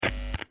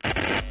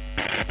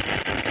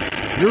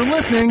You're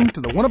listening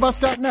to the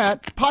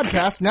oneofus.net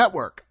podcast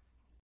network.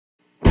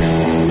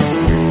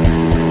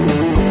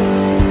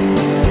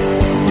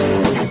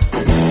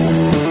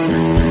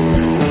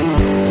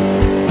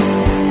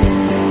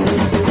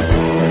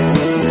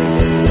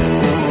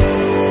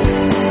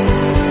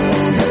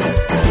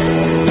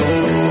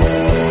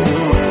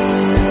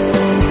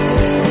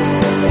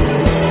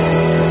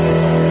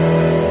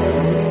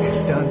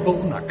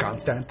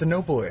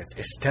 Constantinople. It's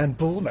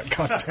Istanbul, not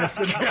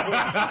Constantinople.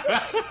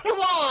 Come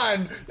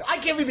on! I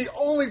can't be the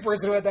only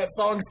person who had that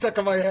song stuck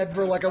in my head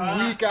for like a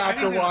week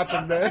after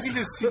watching this. I can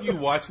just see you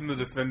watching The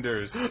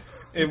Defenders,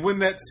 and when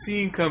that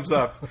scene comes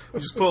up,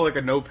 you just pull like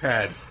a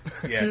notepad.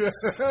 Yes.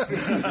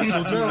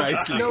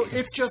 No,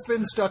 it's just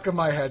been stuck in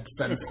my head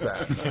since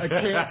then. I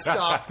can't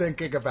stop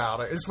thinking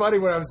about it. It's funny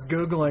when I was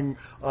Googling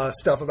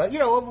stuff about,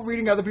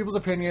 reading other people's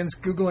opinions,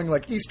 Googling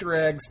like Easter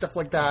eggs, stuff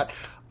like that.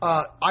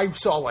 I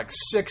saw like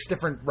 6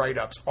 different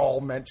write-ups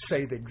all meant to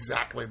say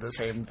exactly the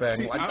same thing.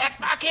 See,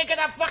 I can't get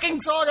that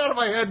fucking song out of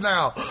my head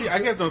now. See, I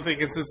kept on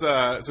thinking, since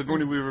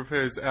Sigourney Weaver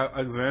plays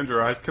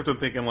Alexandra, I kept on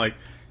thinking like,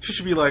 she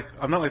should be like,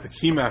 I'm not like the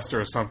Keymaster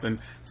or something.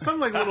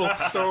 Some like little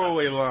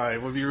throwaway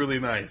line would be really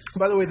nice.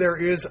 By the way,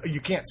 you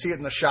can't see it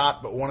in the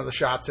shot, but one of the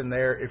shots in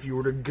there, if you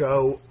were to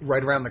go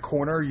right around the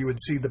corner, you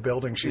would see the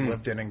building she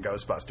lived in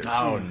Ghostbusters.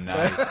 Oh,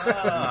 nice.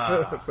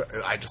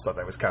 I just thought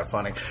that was kind of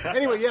funny.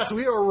 Anyway, yes,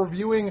 we are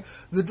reviewing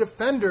The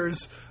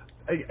Defenders.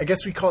 I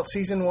guess we call it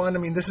season 1. I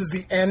mean, this is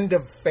the end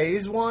of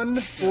phase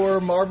 1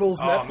 for Marvel's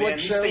Netflix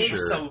shows. These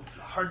things are so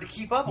hard to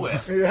keep up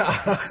with. Yeah.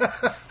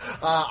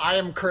 I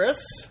am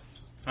Chris.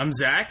 I'm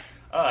Zach.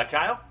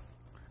 Kyle.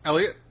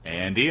 Elliot.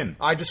 And Ian.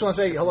 I just want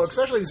to say hello,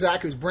 especially to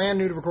Zach, who's brand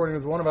new to recording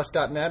with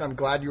oneofus.net. I'm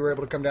glad you were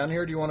able to come down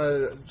here. Do you want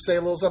to say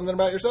a little something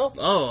about yourself?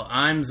 Oh,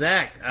 I'm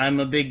Zach. I'm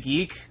a big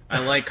geek. I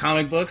like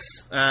comic books.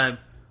 I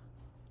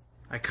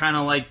kind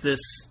of like this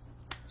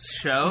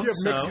show. You have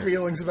mixed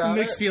feelings about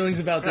Mixed feelings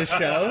about this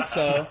show.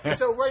 So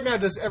right now,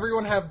 does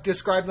everyone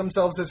describe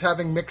themselves as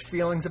having mixed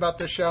feelings about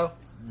this show?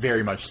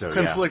 Very much so,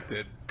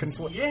 Conflicted.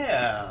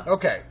 Yeah.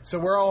 Okay, so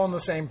we're all on the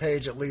same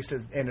page, at least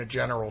in a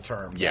general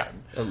term. Yeah.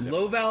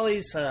 Low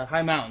valleys,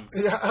 high mountains.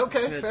 Yeah,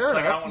 okay, fair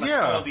Like, enough. I don't want to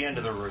spoil the end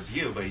of the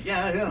review, but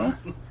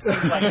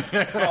seems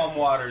like calm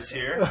waters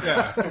here.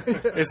 Yeah.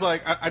 It's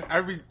like,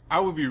 I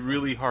would be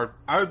really hard.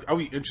 I would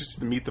be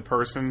interested to meet the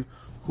person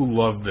who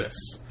loved this.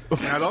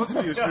 And I'd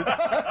also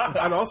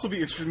be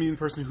interested in meeting the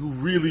person who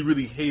really,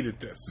 really hated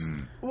this.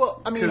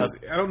 Well, I mean, Because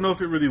I don't know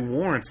if it really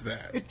warrants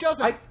that. it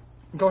doesn't.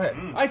 Go ahead.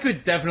 I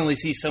could definitely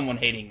see someone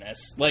hating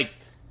this. Like,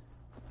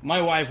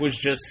 my wife was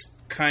just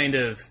kind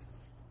of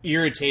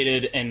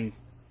irritated and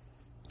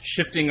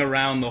shifting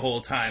around the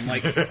whole time.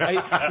 Like,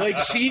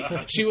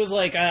 she was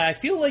like, I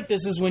feel like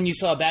this is when you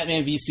saw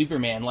Batman v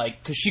Superman,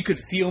 like, because she could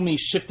feel me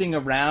shifting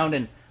around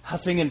and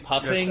huffing and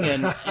puffing,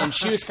 and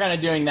she was kind of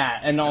doing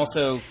that. And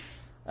also,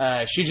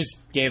 she just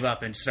gave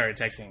up and started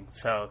texting.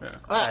 So,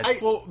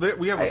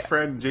 we have a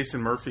friend,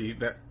 Jason Murphy,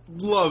 that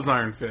loves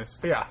Iron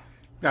Fist. Yeah.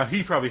 Now,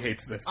 he probably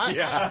hates this.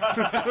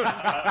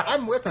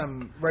 I'm with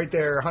him right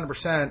there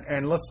 100%,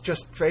 and let's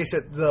just face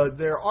it,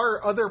 there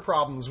are other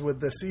problems with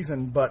this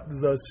season, but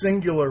the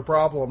singular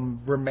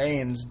problem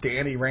remains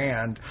Danny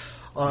Rand,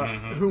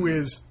 who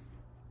is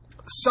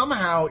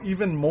somehow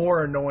even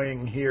more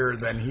annoying here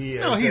than he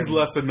is. No, he's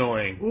less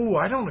annoying. Ooh,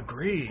 I don't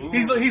agree.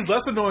 He's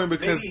less annoying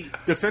because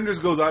Defenders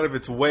goes out of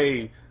its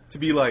way to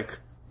be like,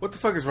 what the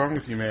fuck is wrong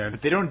with you, man?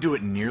 But they don't do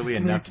it nearly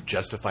enough to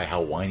justify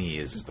how whiny he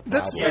is the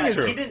problem.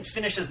 That's He didn't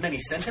finish as many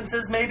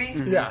sentences, maybe.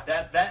 Yeah.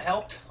 That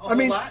helped a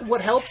whole lot.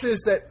 What helps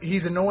is that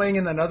he's annoying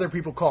and then other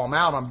people call him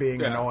out on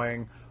being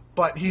annoying.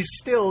 But he's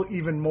still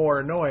even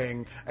more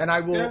annoying, and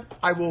I will,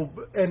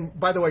 and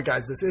by the way,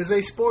 guys, this is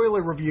a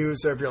spoiler review,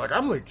 so if you're like,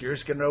 I'm like,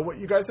 curious to know what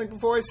you guys think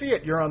before I see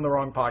it, you're on the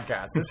wrong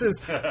podcast. This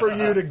is for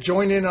you to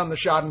join in on the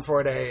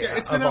Schadenfreude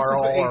it's been of out our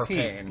since all our 18.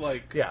 pain.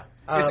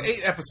 It's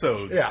 8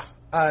 episodes. Yeah.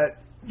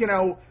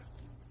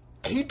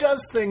 He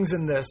does things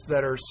in this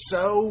that are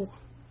so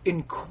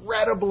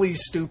incredibly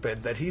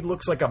stupid that he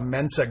looks like a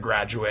Mensa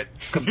graduate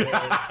compared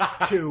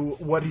to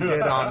what he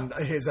did on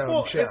his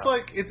own show. It's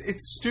like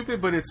it's stupid,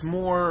 but it's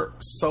more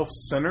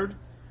self-centered.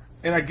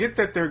 And I get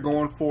that they're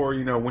going for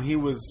when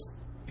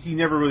he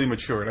never really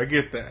matured. I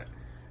get that,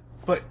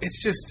 but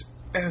it's just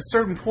at a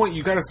certain point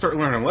you got to start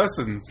learning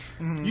lessons.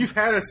 Mm-hmm. You've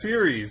had a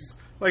series,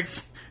 like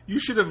you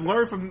should have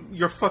learned from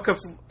your fuck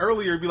ups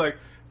earlier. Be like,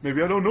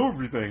 maybe I don't know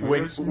everything.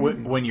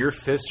 When your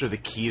fists are the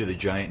key to the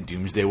giant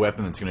doomsday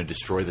weapon that's going to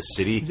destroy the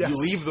city, you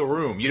leave the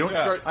room. You don't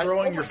start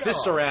throwing your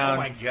fists around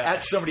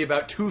at somebody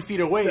about 2 feet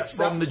away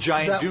from the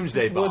giant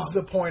doomsday bomb. That was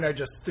the point. I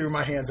just threw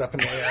my hands up in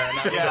the air. And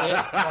I was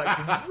just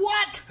like,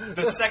 what?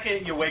 The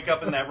second you wake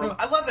up in that room,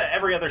 I love that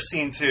every other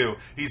scene, too.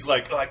 He's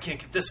like, oh, I can't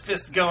get this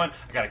fist going.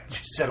 I got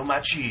to settle my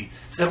chi.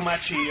 All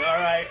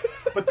right.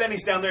 But then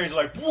he's down there, he's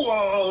like,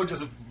 whoa,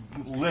 just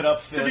lit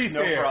up fist, to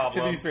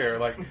be fair,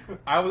 like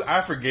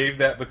I forgave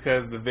that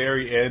because the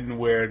very end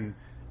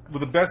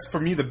the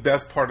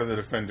best part of the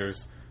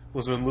Defenders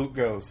was when Luke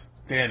goes,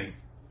 Danny,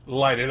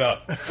 light it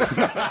up.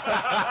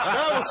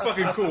 That was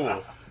fucking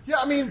cool. Yeah,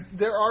 I mean,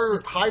 there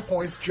are high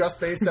points just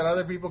based on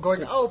other people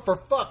going, oh, for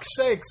fuck's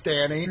sakes,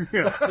 Danny.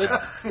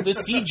 The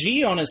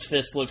CG on his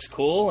fist looks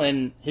cool,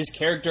 and his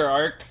character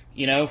arc,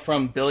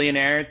 from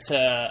billionaire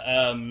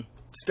to...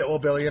 Still a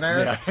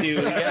billionaire? Yeah. To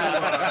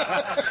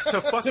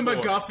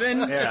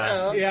MacGuffin.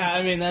 Yeah,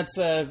 I mean, that's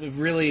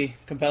really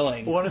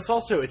compelling. Well, and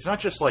it's not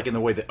just like in the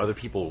way that other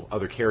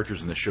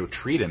characters in the show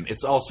treat him.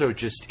 It's also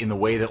just in the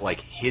way that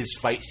like his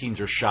fight scenes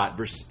are shot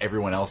versus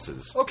everyone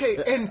else's. Okay,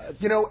 and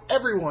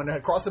everyone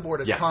across the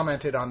board has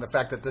commented on the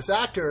fact that this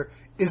actor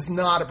is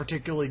not a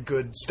particularly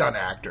good stunt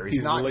actor.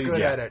 He's not lazy.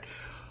 Good at it.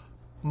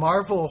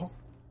 Marvel,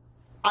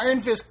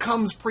 Iron Fist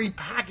comes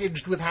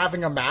pre-packaged with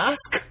having a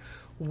mask.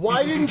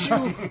 Why didn't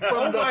you,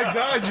 from my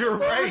God, you're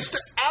first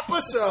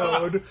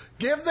episode,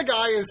 give the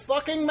guy his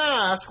fucking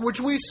mask,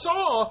 which we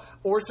saw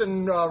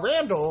Orson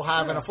Randall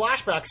have in a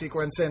flashback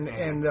sequence in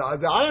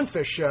the Iron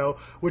Fist show,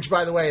 which,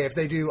 by the way, if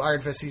they do Iron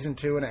Fist Season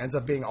 2 and it ends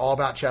up being all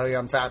about Chow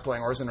Yun-Fat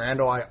playing Orson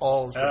Randall, I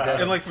always forget.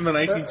 And like from the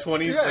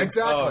 1920s? Yeah,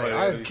 exactly.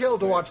 I'd kill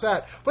to watch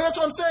that. But that's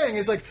what I'm saying,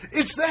 is like,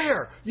 it's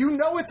there. You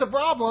know it's a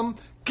problem.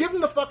 Give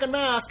him the fucking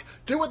mask.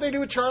 Do what they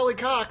do with Charlie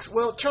Cox.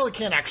 Well, Charlie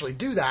can't actually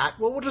do that.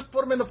 Well, we'll just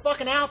put him in the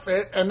fucking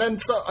outfit, and then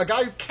a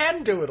guy who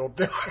can do it will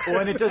do it.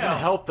 Well, and it doesn't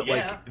help that,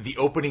 like, the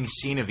opening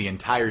scene of the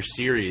entire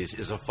series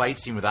is a fight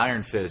scene with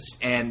Iron Fist,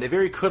 and they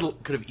could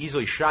have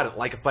easily shot it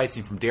like a fight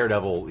scene from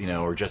Daredevil,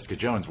 or Jessica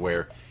Jones,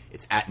 where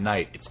it's at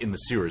night, it's in the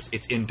sewers,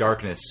 it's in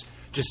darkness.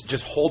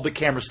 Just hold the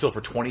camera still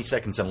for 20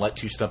 seconds and let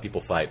two stunt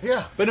people fight.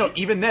 Yeah. But no,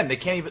 even then, they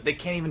can't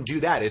even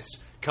do that. It's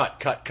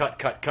cut,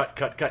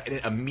 and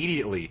it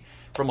immediately...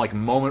 from like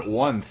moment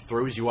one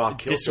throws you off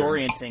kilter.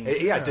 Disorienting.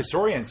 Yeah,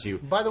 disorients you.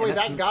 By the way,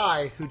 that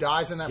guy who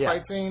dies in that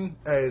fight scene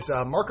is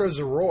Marco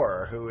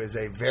Zaror, who is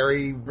a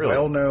very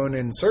well-known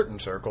in certain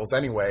circles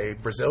anyway,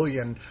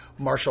 Brazilian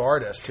martial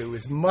artist who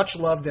is much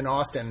loved in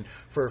Austin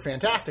for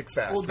Fantastic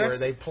Fest, where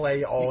they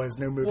play all his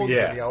new movies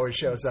and he always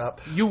shows up.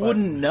 You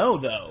wouldn't know,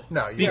 though.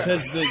 No,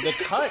 because the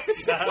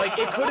cuts, like,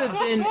 it could have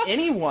been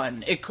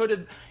anyone. It could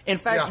have... In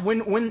fact,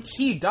 when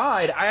he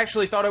died, I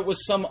actually thought it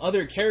was some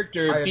other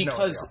character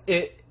because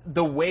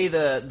the way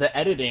the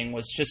editing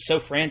was just so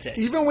frantic.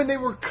 Even when they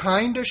were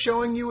kind of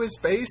showing you his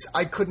face,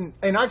 I couldn't...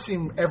 And I've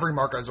seen every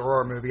Marco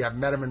Zaror movie. I've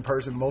met him in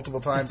person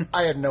multiple times.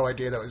 I had no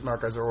idea that was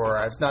Marco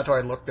Zaror. It's not until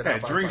I looked it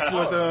up. Drinks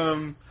with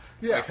him.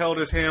 Yeah. Like held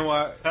his hand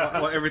while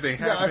everything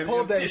happened. I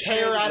pulled his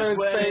hair out of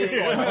his face.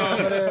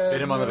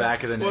 Hit him on the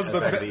back of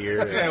the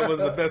ear. Yeah, was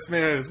the best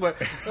man at his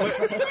wedding. Here's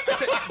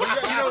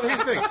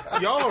the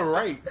thing. Y'all are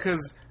right,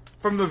 because...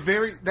 From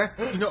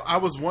the I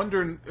was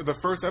wondering the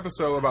first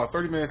episode, about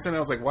 30 minutes in, I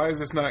was like, why is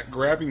this not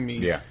grabbing me?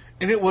 Yeah.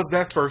 And it was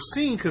that first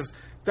scene, because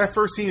that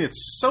first scene,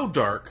 it's so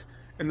dark,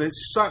 and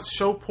it's shot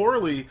so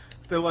poorly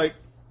that, like,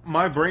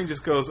 my brain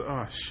just goes,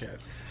 oh, shit.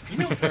 You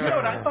know what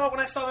I thought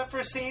when I saw that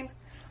first scene?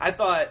 I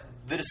thought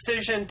the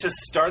decision to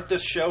start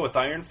this show with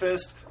Iron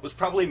Fist was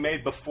probably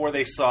made before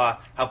they saw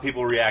how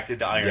people reacted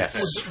to Iron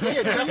Fist.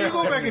 Then you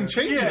go back and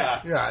change it.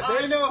 Yeah,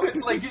 I know.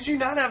 It's like, did you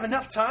not have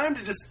enough time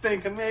to just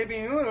think of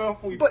maybe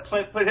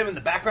put him in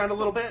the background a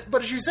little bit?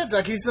 But as you said,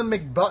 Zach, he's the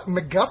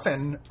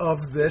MacGuffin of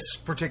this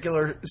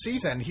particular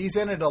season. He's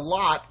in it a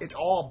lot. It's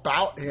all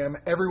about him.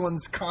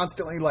 Everyone's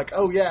constantly like,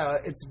 oh yeah,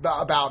 it's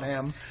about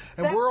him.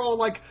 And we're all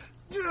like...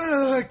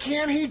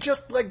 can't he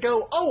just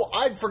go, oh,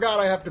 I forgot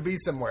I have to be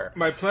somewhere.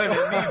 My planet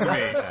needs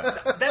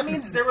me. That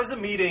means there was a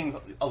meeting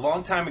a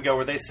long time ago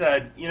where they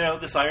said,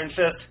 this Iron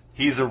Fist,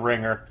 he's a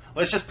ringer.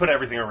 Let's just put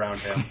everything around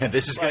him.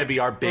 This is going to be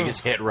our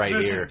biggest hit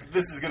here.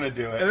 This is going to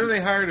do it. And then they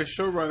hired a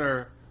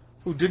showrunner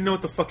who didn't know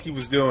what the fuck he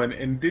was doing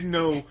and didn't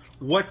know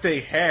what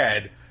they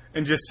had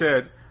and just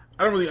said,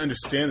 I don't really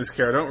understand this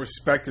character. I don't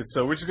respect it,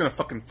 so we're just going to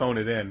fucking phone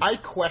it in. I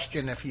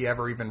question if he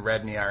ever even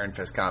read any Iron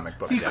Fist comic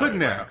books. He couldn't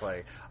have.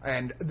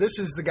 And this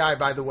is the guy,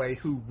 by the way,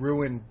 who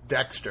ruined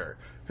Dexter,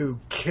 who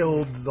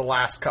killed the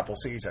last couple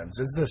seasons.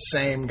 This is the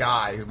same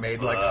guy who made,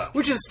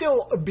 which is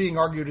still being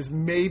argued as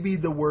maybe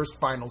the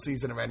worst final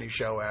season of any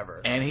show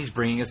ever. And he's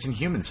bringing us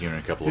Inhumans here in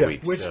a couple of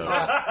weeks. Which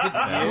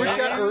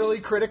got early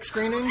critic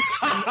screenings,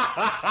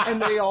 and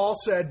they all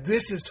said,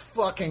 this is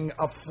fucking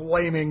a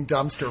flaming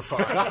dumpster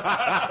fire.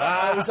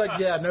 I was like,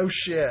 yeah, no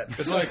shit.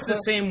 It's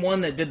the same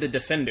one that did the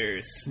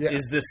Defenders. Yeah.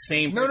 Is the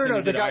same person No.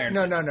 who did Iron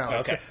Fist.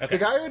 No. Okay.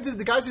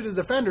 The guys who did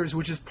the Defenders,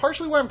 which is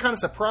partially why I'm kind of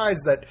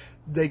surprised that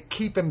they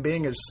keep him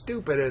being as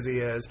stupid as he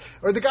is,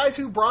 or the guys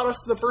who brought us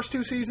the first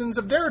two seasons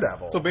of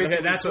Daredevil. So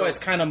basically, that's why it's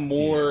kind of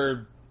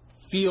more...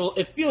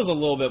 It feels a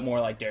little bit more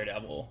like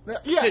Daredevil.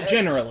 Yeah,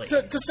 generally.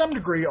 To some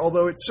degree,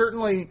 although it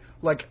certainly,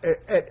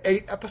 at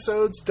 8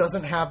 episodes,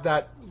 doesn't have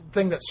that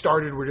thing that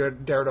started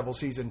with Daredevil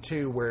Season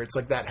 2, where it's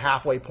like that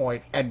halfway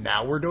point, and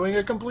now we're doing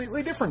a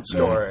completely different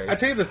story. I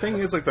tell you, the thing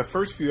is, the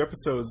first few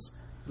episodes...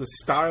 The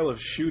style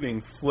of shooting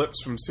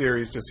flips from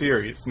series to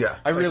series. Yeah.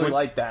 I really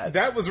like that.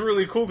 That was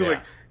really cool because,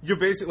 you're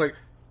basically,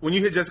 when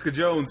you hit Jessica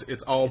Jones,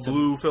 it's all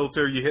blue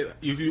filter. You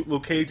hit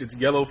Luke Cage, it's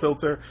yellow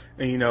filter.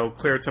 And,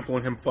 Claire Temple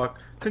and him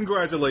fuck.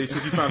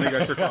 Congratulations, you finally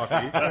got your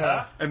coffee.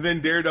 And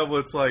then Daredevil,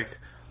 it's like,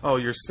 oh,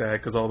 you're sad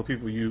because all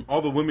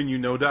the women you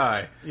know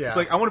die. Yeah. It's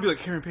like, I want to be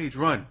like Karen Page,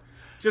 run.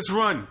 Just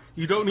run.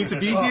 You don't need to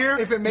be here.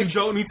 You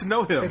don't need to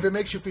know him. If it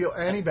makes you feel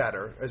any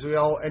better, as we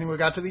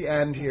got to the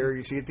end here,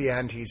 you see at the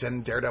end, he's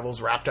in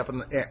Daredevil's wrapped up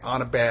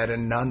on a bed,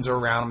 and nuns are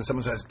around him, and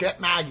someone says,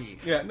 "Get Maggie."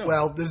 Yeah, no.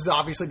 Well, this is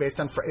obviously based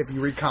on, if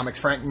you read comics,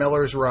 Frank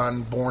Miller's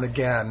run, Born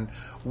Again,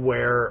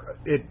 where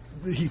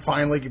he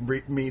finally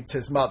meets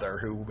his mother,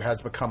 who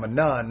has become a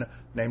nun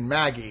named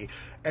Maggie.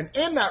 And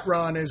in that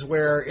run is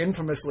where,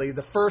 infamously,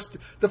 the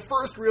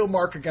first real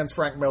mark against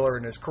Frank Miller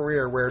in his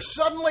career, where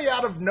suddenly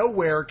out of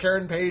nowhere,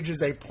 Karen Page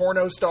is a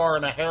porno star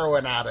and a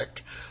heroin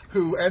addict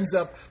who ends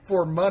up,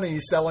 for money,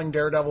 selling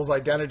Daredevil's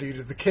identity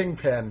to the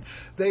Kingpin.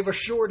 They've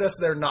assured us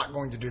they're not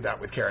going to do that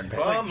with Karen Page.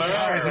 You should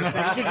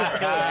just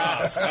kill her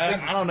off.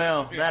 I don't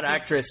know. That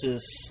actress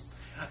is...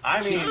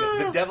 I mean,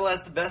 the devil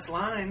has the best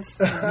lines.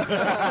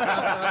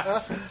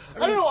 I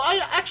don't know.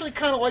 I actually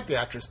kind of like the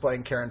actress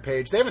playing Karen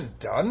Page. They haven't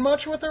done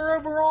much with her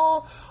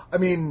overall. I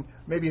mean,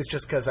 maybe it's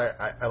just because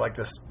I like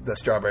the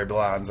Strawberry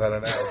Blondes. I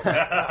don't know.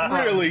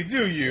 Really,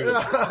 do you?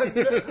 I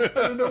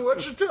don't know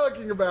what you're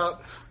talking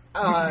about.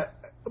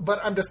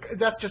 But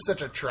that's just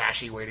such a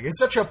trashy way to go. It's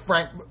such a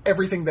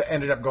everything that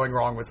ended up going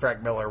wrong with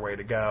Frank Miller way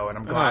to go. And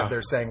I'm glad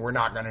they're saying we're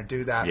not going to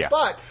do that. Yeah.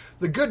 But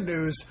the good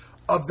news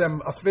of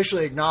them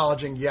officially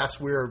acknowledging,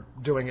 yes, we're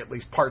doing at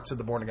least parts of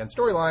the Born Again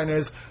storyline,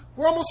 is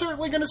we're almost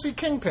certainly going to see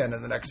Kingpin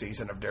in the next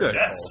season of Daredevil.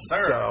 Yes, sir.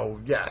 So,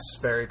 yes,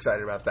 very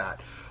excited about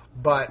that.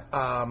 But,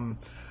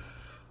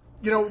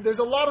 there's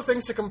a lot of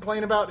things to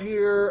complain about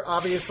here,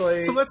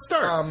 obviously. So let's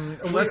start.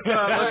 Let's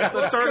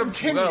start.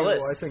 Continue, I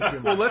think.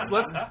 Well,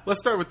 let's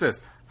start with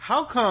this.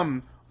 How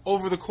come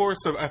over the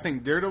course of, I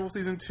think, Daredevil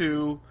season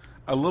 2,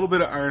 a little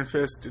bit of Iron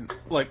Fist, and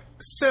like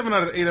 7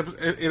 out of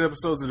the 8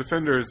 episodes of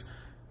Defenders,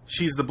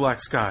 she's the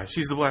Black Sky.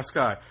 She's the Black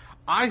Sky.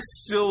 I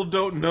still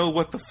don't know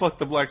what the fuck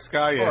the Black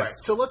Sky is. All right,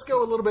 so let's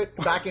go a little bit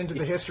back into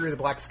the history of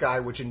the Black Sky,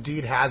 which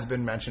indeed has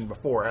been mentioned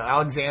before.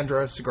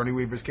 Alexandra, Sigourney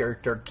Weaver's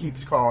character,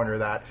 keeps calling her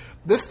that.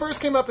 This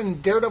first came up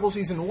in Daredevil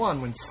Season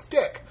 1 when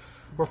Stick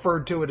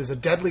referred to it as a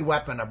deadly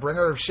weapon, a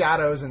bringer of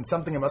shadows, and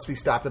something that must be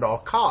stopped at all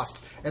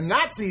costs. And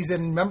that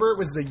season, remember, it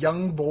was the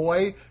young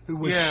boy who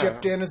was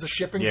shipped in as a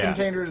shipping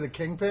container to the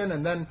Kingpin,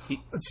 and then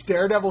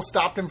Daredevil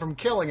stopped him from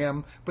killing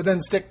him, but then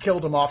Stick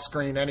killed him off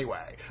screen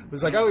anyway. It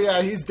was like, oh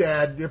yeah, he's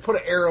dead. You put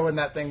an arrow in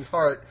that thing's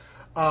heart.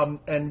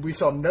 And we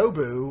saw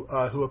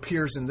Nobu, who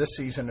appears in this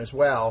season as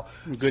well,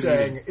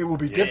 saying it will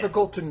be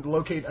difficult to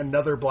locate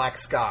another Black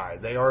Sky.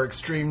 They are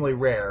extremely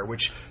rare,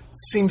 which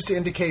seems to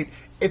indicate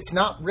it's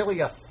not really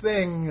a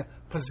thing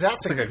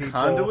possessing like a people.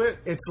 Conduit?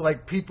 It's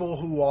like people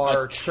who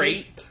are... A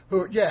trait?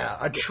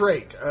 A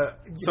trait.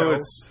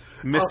 It's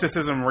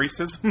mysticism,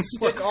 racism.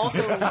 Stick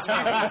also...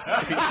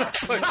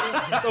 It's like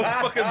those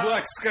fucking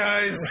Black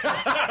Skies.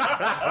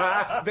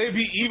 They'd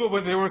be evil,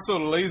 but they weren't so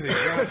lazy.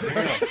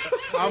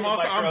 I'm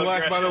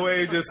black, by the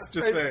way. Just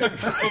saying.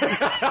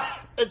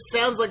 It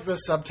sounds like the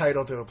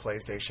subtitle to a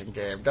PlayStation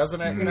game, doesn't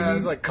it? You know,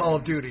 it's like Call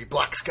of Duty,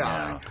 Black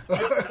Sky.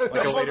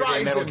 Like a later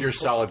Metal Gear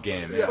Solid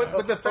game. Yeah.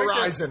 But the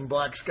Horizon,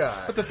 Black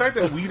Sky. But the fact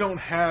that we don't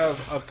have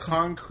a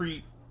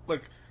concrete,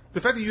 the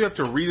fact that you have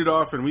to read it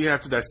off and we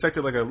have to dissect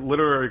it like a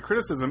literary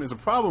criticism is a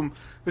problem,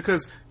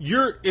 because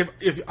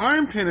if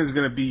Iron Pin is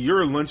going to be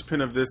your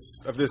linchpin of this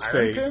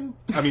phase, Pin?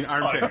 I mean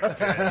Iron Pin.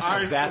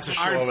 That's a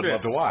show I would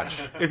love to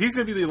watch. If he's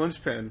going to be the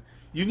linchpin,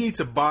 you need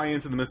to buy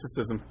into the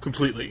mysticism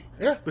completely.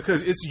 Yeah.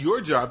 Because it's your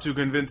job to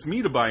convince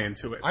me to buy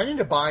into it. I need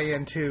to buy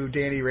into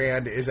Danny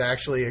Rand is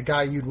actually a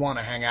guy you'd want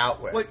to hang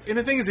out with. And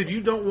the thing is, if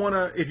you don't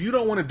want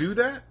to do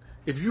that,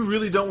 if you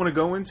really don't want to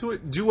go into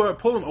it,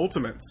 pull an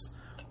Ultimates.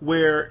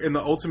 Where in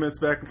the Ultimates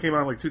came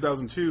out in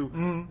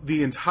 2002,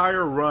 the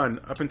entire run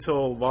up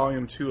until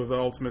Volume 2 of the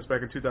Ultimates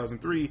back in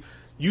 2003,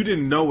 you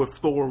didn't know if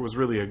Thor was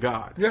really a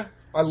god. Yeah,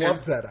 I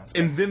loved that aspect.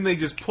 And then they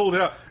just pulled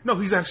it out. No,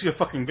 he's actually a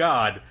fucking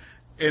god.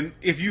 And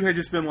if you had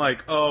just been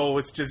like, oh,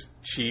 it's just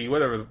chi,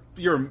 whatever,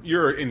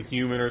 you're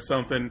inhuman or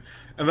something,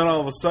 and then all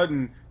of a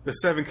sudden the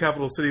 7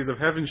 capital cities of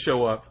heaven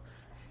show up,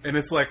 and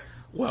it's like,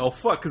 well,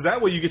 fuck, because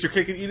that way you get your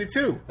cake and eat it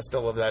too. I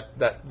still love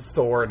that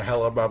Thor and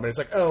Hela moment. It's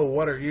like, oh,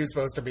 what are you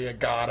supposed to be a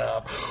god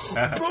of?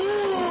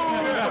 Boom!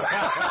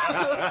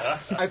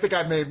 I think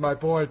I made my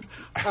point.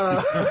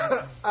 Well,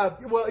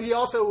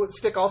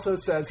 Stick also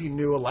says he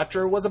knew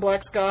Elektra was a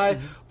Black Sky,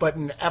 but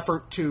an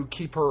effort to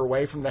keep her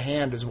away from the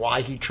Hand is why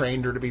he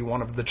trained her to be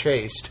one of the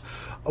Chaste,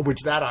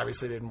 which that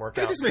obviously didn't work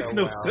out. That just makes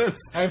no sense.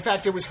 And in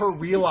fact, it was her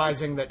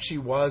realizing that she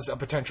was a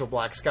potential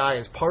Black Sky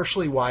is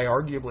partially why,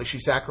 arguably, she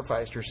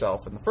sacrificed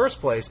herself in the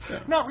first place,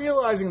 not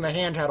realizing the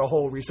Hand had a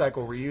whole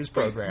recycle reuse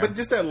program. But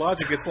just that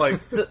logic, it's like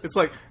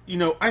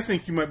I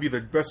think you might be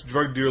the best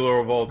drug dealer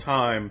of all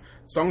time,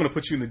 so I'm going to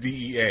put you in the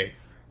DEA.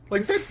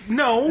 Like that?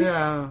 No.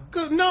 Yeah.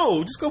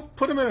 Just go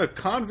put him in a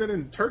convent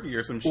in Turkey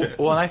or some shit.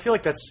 Well, and I feel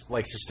like that's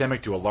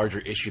systemic to a larger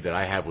issue that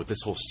I have with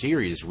this whole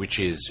series, which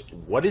is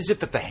what is it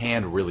that the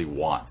Hand really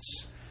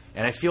wants?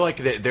 And I feel like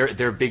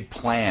their big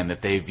plan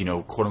that they've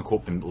quote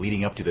unquote been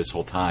leading up to this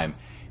whole time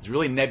It's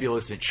really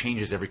nebulous and it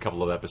changes every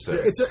couple of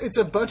episodes. It's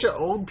a bunch of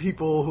old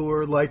people who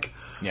are like,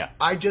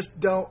 I just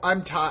don't.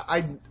 I'm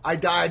tired. I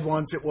died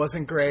once. It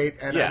wasn't great,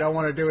 and I don't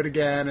want to do it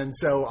again. And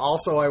so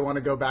also I want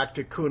to go back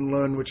to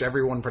Kunlun, which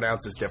everyone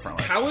pronounces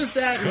differently. How is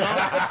that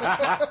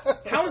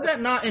not? How is that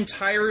not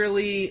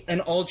entirely an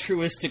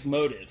altruistic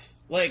motive?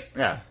 Like,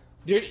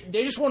 they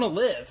just want to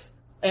live,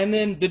 and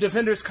then the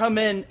defenders come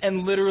in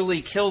and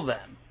literally kill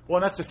them. Well,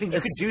 that's the thing. You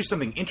could do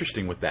something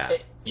interesting with that.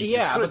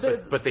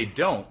 But they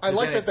don't. I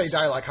like that they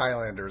die like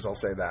Highlanders. I'll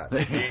say that.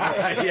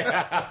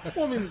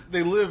 Well, I mean,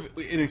 they live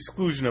in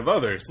exclusion of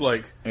others.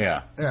 Like,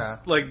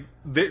 like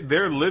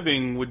their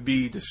living would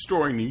be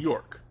destroying New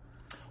York.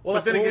 Well,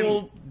 but then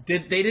again,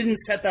 they didn't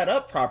set that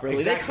up properly.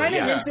 Exactly, they kind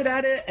of hinted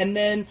at it, and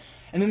then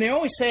they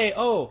always say,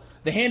 "Oh,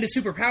 the Hand is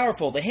super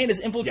powerful. The Hand has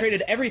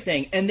infiltrated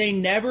everything," and they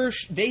never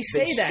they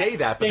say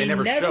that, but they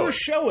never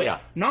show it.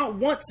 Not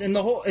once in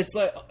the whole. It's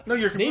like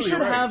they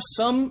should have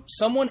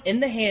someone in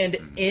the Hand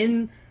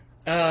in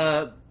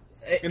the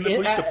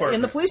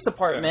police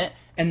department.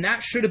 And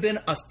that should have been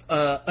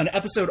an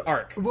episode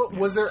arc. Well,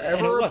 was there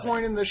ever a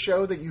point in the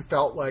show that you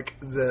felt like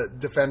the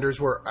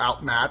defenders were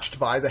outmatched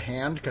by the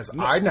Hand? Because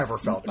I never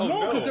felt that.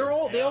 No,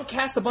 because they all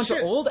cast a bunch of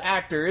old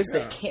actors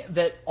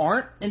that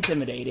aren't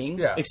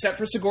intimidating, except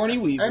for Sigourney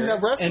Weaver, and the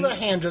rest of the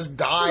Hand just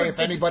die if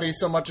anybody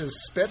so much as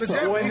spits on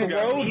them.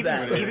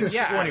 Even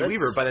Sigourney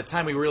Weaver, by the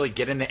time we really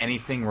get into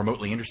anything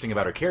remotely interesting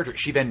about her character,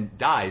 she then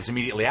dies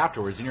immediately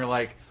afterwards, and you're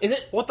like,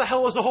 what the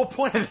hell was the whole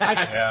point of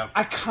that?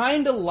 I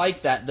kind of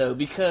like that though,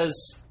 because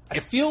I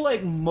feel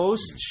like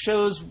most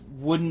shows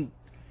wouldn't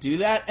do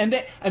that, and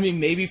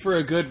maybe for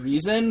a good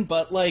reason,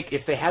 but like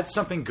if they had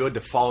something good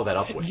to follow that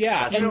up with,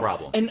 that's the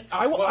problem. And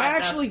I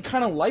actually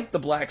kind of liked the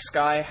Black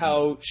Sky,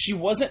 how she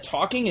wasn't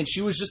talking and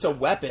she was just a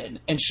weapon,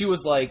 and she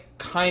was like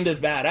kind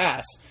of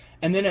badass.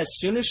 And then as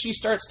soon as she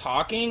starts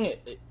talking,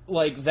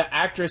 like the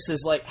actress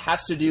is like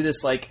has to do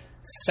this like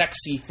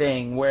sexy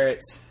thing where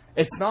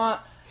it's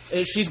not.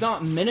 She's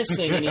not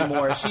menacing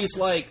anymore. She's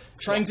like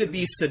trying to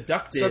be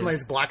seductive. Suddenly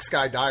it's Black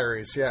Sky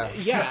Diaries, So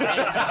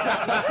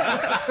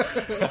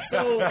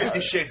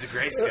 50 Shades of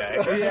Grey Sky.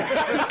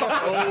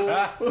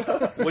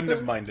 Wouldn't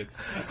have minded.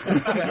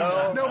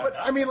 No, but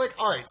I mean, like,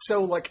 all right,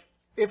 so like,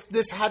 if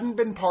this hadn't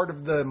been part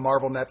of the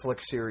Marvel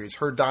Netflix series,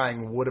 her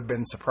dying would have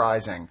been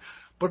surprising.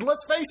 But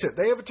let's face it,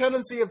 they have a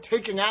tendency of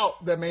taking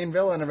out the main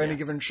villain of any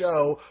given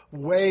show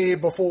way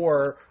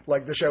before,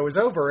 like, the show is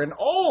over in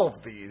all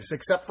of these,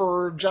 except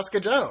for Jessica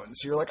Jones.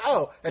 You're like,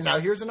 oh, and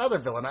now here's another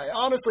villain. I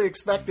honestly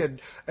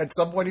expected at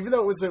some point, even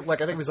though it was like,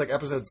 I think it was like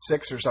episode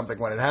 6 or something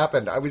when it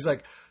happened, I was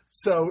like,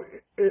 so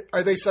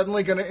are they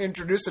suddenly going to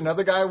introduce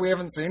another guy we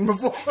haven't seen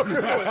before?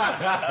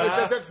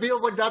 Because it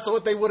feels like that's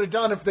what they would have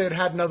done if they had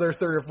had another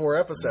 3 or 4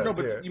 episodes. No,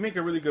 but you make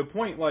a really good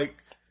point. Like,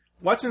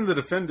 watching the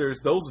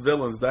Defenders, those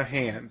villains, the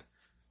Hand,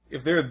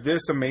 if they're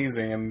this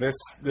amazing and this,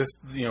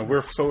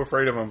 we're so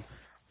afraid of them,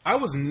 I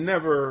was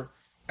never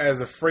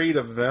as afraid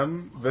of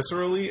them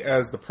viscerally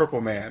as the Purple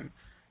Man.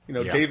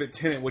 David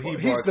Tennant, what he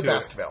brought to it. He's the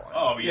best villain.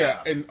 Oh,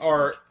 yeah. And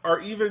our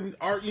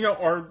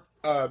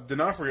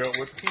D'Onofrio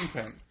with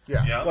Kingpin.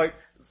 Yeah. Like,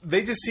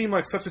 they just seem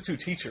like substitute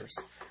teachers.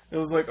 It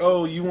was like,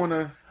 oh, you want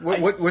to...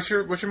 What's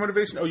your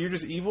motivation? Oh, you're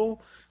just evil?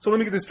 So let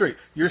me get this straight.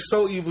 You're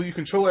so evil, you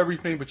control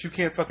everything, but you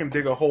can't fucking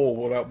dig a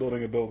hole without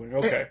building a building.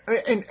 Okay.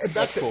 And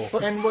that's cool.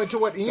 And to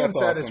what Ian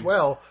said as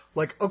well,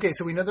 like, okay,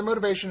 so we know their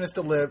motivation is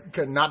to live,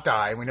 not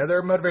die. We know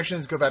their motivation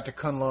is to go back to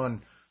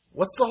Kunlun.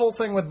 What's the whole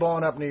thing with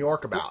blowing up New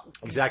York about?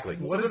 Exactly.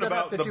 What does that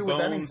have to do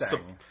with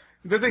anything?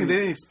 The thing, they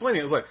didn't explain it.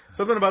 It was like,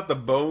 something about the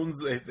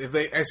bones, if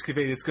they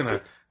excavate, it's going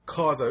to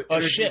cause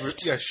a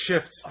shift.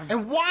 Shift.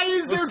 And why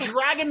is there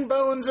dragon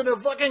bones in a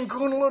fucking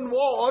Kunlun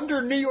wall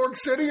under New York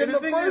City in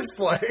the first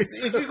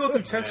place? If you go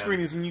through test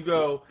screenings and you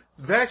go,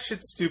 that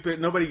shit's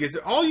stupid, nobody gets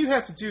it. All you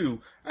have to do,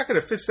 I could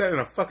have fixed that in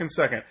a fucking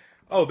second.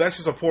 Oh, that's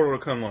just a portal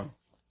to Kunlun.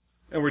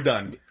 And we're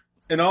done.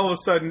 And all of a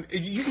sudden,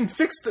 you can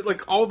fix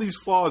all these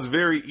flaws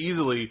very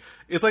easily.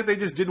 It's like they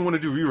just didn't want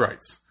to do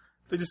rewrites.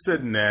 They just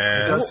said,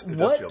 nah. It does feel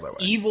that way.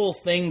 What evil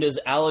thing does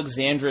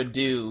Alexandra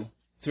do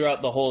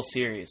throughout the whole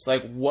series?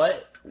 Like,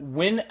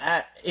 when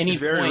at any She's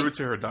very point rude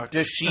to her doctor.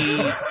 does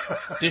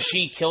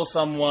she kill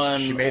someone?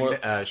 She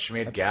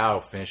made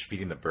Gao finish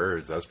feeding the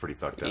birds. That was pretty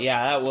fucked up.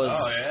 Yeah, that was.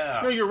 Oh yeah.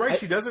 No, you're right.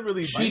 She doesn't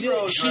really. We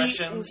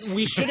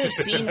should have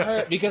seen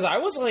her because I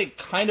was like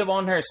kind of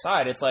on her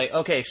side. It's like,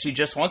 okay, she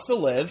just wants to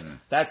live.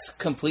 That's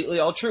completely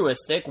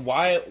altruistic.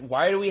 Why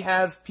do we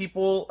have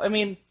people? I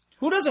mean,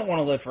 who doesn't want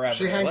to live forever?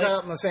 She hangs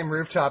out on the same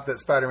rooftop that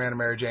Spider-Man and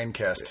Mary Jane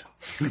kissed.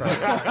 She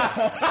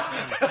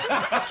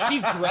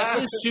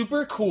dresses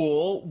super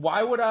cool.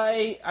 Why would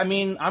I? I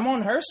mean, I'm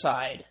on her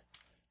side.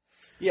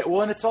 Yeah,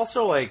 well, and it's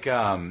also like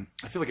I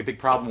feel like a big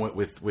problem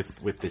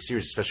with the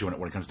series, especially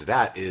when it comes to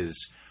that,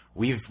 is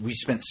we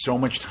spent so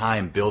much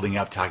time building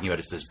up, talking about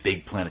it's this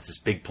big plan. It's this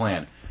big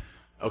plan.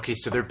 Okay,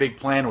 so their big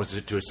plan was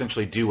to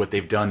essentially do what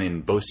they've done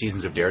in both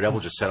seasons of Daredevil,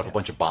 just set up a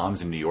bunch of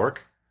bombs in New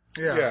York.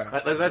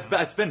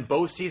 That's been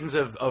both seasons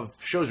of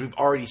shows we've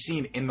already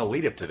seen in the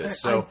lead up to this.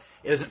 So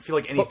it doesn't feel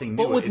like anything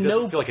new. With it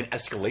doesn't feel like an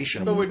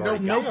escalation. But with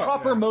no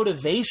proper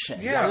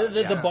motivation. Yeah.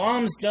 The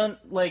bombs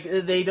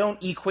they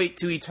don't equate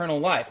to eternal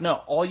life.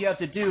 No, all you have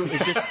to do is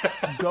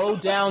just go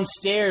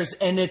downstairs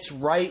and it's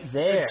right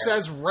there. It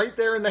says right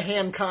there in the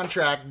hand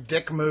contract,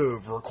 dick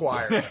move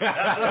required.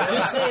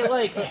 Just say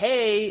like,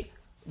 hey,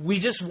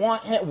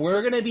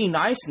 we're going to be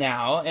nice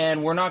now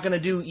and we're not going to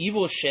do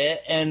evil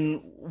shit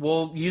and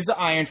we'll use the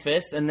Iron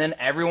Fist and then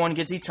everyone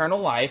gets eternal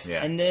life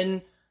and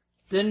then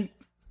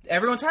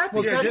everyone's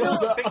happy.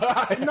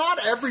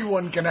 Not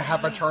everyone can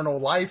have eternal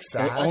life,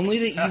 Zach. Only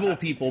the evil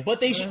people. But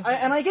they should,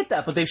 and I get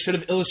that, but they should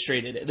have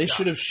illustrated it. They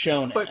should have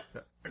shown it.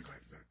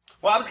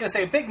 Well, I was going to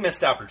say a big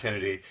missed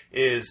opportunity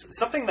is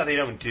something that they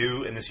don't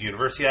do in this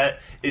universe yet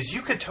is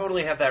you could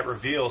totally have that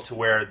reveal to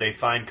where they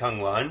find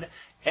Kung Lun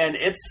and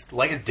it's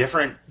like a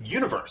different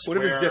universe. What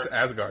if it's just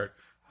Asgard?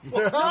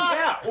 Well,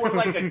 yeah, or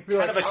like a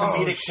kind of a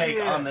comedic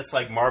take on this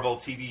like Marvel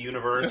TV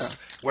universe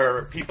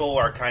where people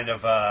are kind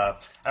of I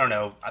don't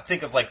know. I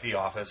think of like The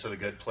Office or The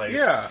Good Place.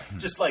 Yeah,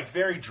 just like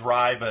very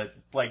dry, but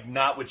like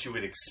not what you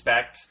would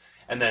expect.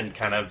 And then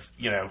kind of,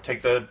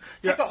 take the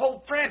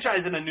whole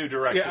franchise in a new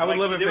direction. Yeah, I would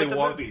love if they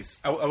watch.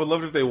 I would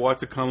love if they watch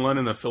to Kunlun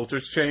and the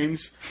filters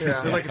change.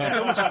 Yeah, they're like, it's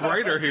so much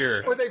brighter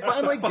here. Or they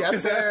finally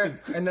get there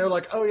and they're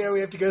like, oh yeah,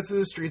 we have to go through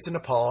the streets in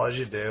Nepal as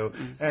you do.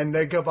 And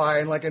they go by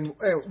and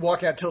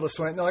walk out Tilda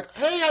Swinton. They're like,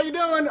 hey, how you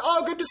doing?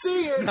 Oh, good to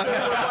see you. And they're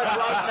like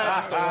right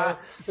next door.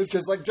 It's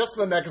just like just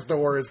the next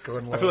door is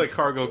Kunlun. I feel like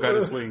Cargo got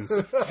his wings.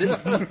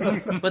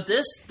 But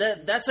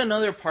that's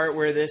another part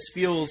where this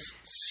feels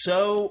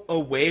so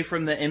away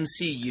from the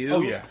MCU.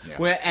 Oh, yeah.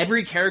 Where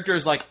every character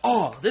is like,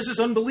 oh, this is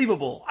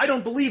unbelievable. I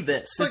don't believe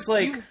this. It's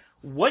like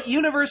what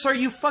universe are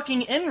you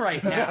fucking in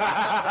right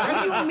now?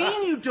 What do you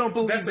mean you don't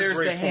believe there's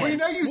the hand? We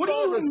know you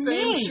saw the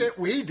same shit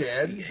we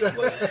did.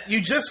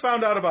 You just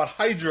found out about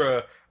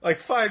Hydra like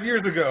 5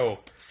 years ago.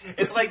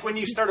 It's like when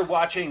you started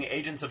watching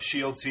Agents of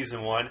S.H.I.E.L.D.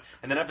 Season 1,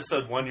 and then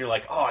Episode 1, you're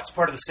like, oh, it's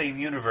part of the same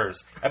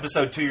universe.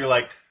 Episode 2, you're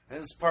like,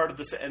 it's part of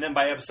the and then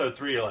by Episode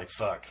 3, you're like,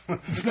 fuck.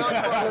 It's not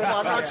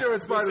I'm not sure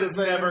it's part of the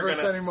same universe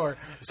anymore.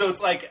 So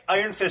it's like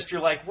Iron Fist,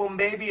 you're like, well,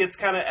 maybe it's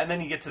kind of, and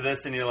then you get to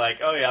this, and you're like,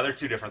 oh yeah, they're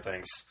two different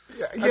things.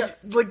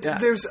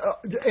 There's,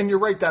 and you're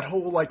right, that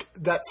whole,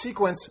 that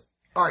sequence,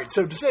 alright,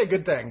 so to say a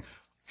good thing,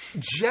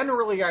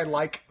 generally I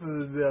like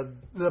the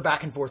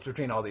back and forth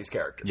between all these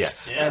characters.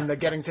 Yes. Yeah. And the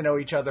getting to know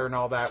each other and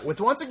all that. With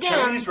once again,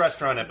 Chinese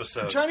restaurant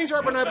episode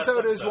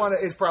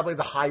is probably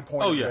the high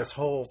point of this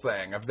whole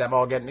thing of them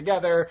all getting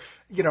together.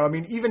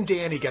 Even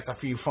Danny gets a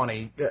few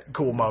funny,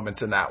 cool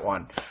moments in that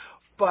one.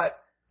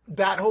 But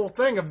that whole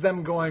thing of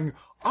them going,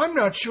 I'm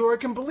not sure I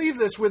can believe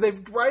this, where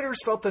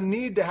writers felt the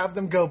need to have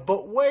them go,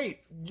 but wait,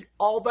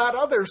 all that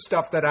other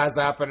stuff that has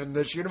happened in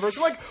this universe,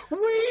 we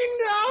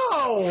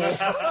know!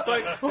 It's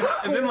like,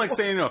 and then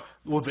saying,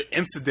 the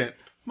incident,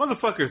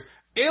 motherfuckers,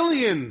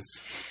 aliens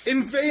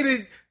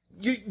invaded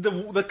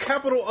the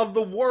capital of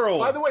the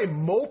world. By the way,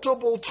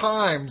 multiple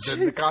times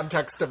in the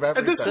context of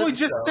everything. At this point,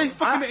 just say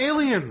fucking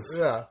aliens.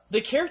 Yeah. The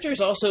characters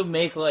also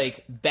make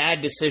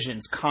bad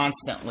decisions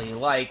constantly.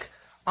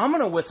 I'm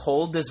going to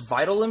withhold this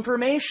vital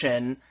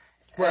information.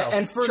 Well,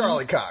 and for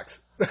Charlie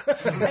Cox.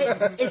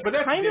 It's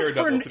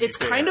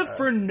kind of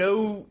for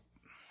no.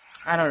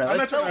 I don't know.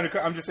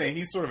 I'm just saying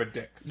he's sort of a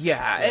dick.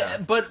 Yeah.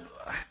 But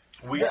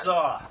we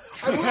saw.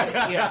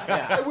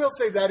 I will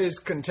say that is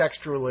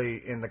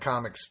contextually in the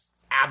comics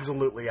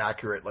absolutely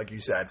accurate, like you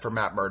said, for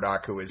Matt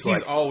Murdock, who is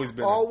he's always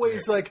been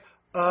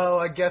oh,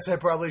 I guess I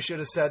probably should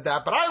have said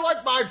that, but I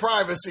like my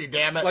privacy,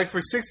 damn it.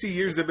 For 60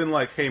 years, they've been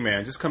like, hey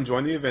man, just come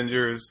join the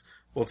Avengers.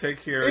 We'll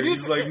take care of it.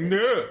 He's like,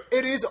 no.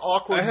 It is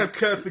awkward. I have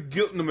cut the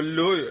guilt and I'm a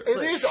lawyer.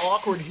 It is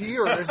awkward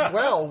here as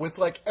well with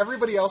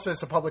everybody else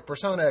has a public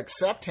persona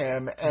except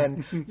him,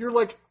 and you're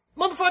like,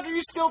 motherfucker,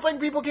 you still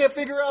think people can't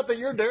figure out that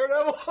you're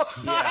Daredevil?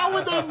 Yeah. How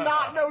would they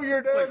not know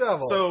you're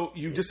Daredevil? So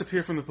you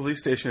disappear from the police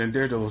station and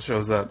Daredevil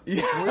shows up. You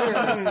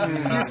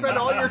spend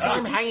all your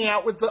time hanging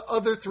out with the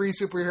other three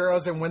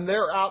superheroes, and when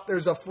they're out,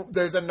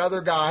 there's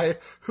another guy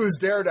who's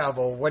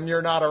Daredevil when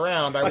you're not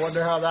around. I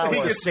wonder how that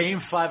works. The same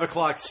 5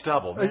 o'clock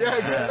stubble. Yeah,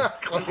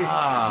 exactly. You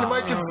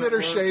might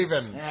consider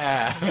shaving.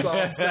 Yeah. That's all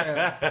I'm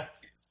saying.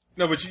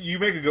 No, but you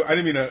make a go. I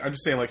didn't mean. I'm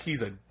just saying,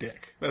 he's a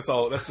dick. That's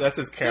all. That's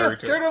his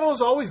character. Yeah, Daredevil's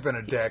always been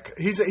a dick.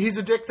 He's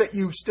a dick that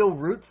you still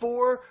root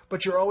for,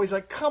 but you're always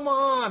like, come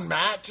on,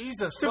 Matt,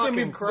 Jesus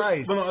fucking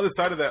Christ. But on the other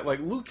side of that,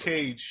 Luke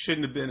Cage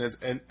shouldn't have been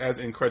as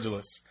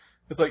incredulous.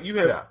 It's like you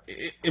have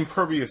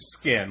impervious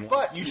skin.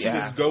 But you should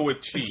just go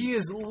with cheap. He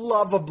is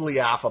lovably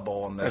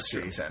affable in this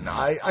season.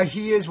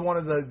 He is one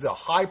of the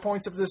high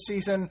points of this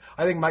season.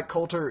 I think Mike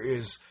Coulter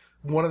is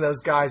one of those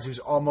guys who's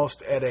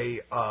almost at a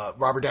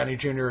Robert Downey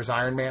Jr.'s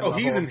Iron Man level.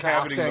 He's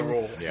inhabiting the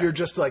role. Yeah. You're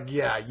just like,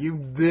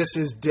 this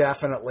is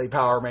definitely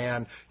Power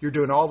Man. You're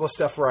doing all the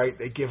stuff right.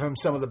 They give him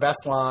some of the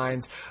best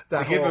lines.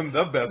 Give him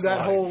the best line.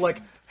 That whole,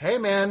 hey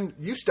man,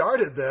 you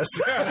started this.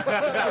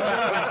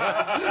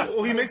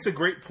 Well, he makes a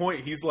great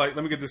point. He's like,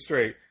 let me get this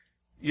straight.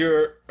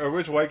 you're a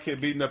rich white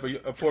kid beating up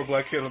a poor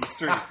black kid on the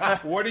street.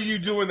 What are you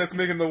doing that's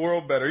making the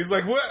world better? He's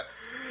like, what?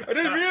 I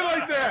didn't mean it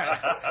like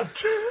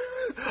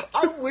that.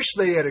 I wish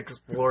they had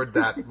explored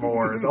that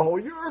more. The whole,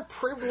 you're a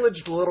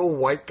privileged little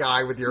white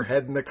guy with your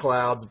head in the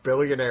clouds,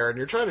 billionaire, and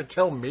you're trying to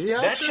tell me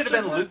how That shit should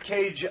have been work? Luke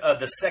Cage,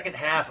 the second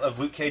half of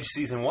Luke Cage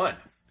season 1.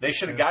 They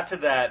should have got to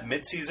that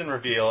mid-season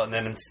reveal, and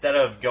then instead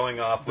of going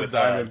off with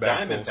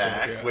Diamondback Diamondback,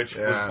 bullshit, yeah. which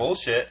was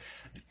bullshit,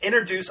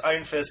 introduce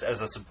Iron Fist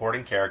as a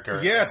supporting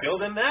character. Yes. And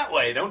build him that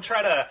way. Don't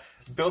try to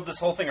build this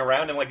whole thing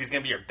around him like he's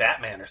going to be your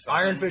Batman or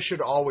something. Iron Fist should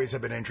always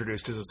have been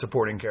introduced as a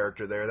supporting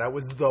character there. That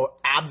was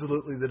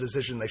absolutely the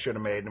decision they should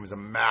have made, and it was a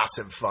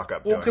massive fuck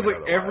up. Well, because doing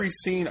it like every otherwise.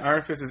 scene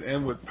Iron Fist is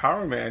in with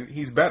Power Man,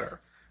 he's better.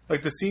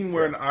 Like the scene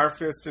where an Iron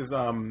Fist is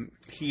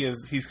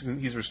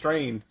he's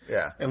restrained,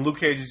 and Luke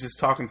Cage is just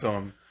talking to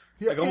him.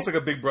 Like almost like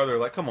a big brother,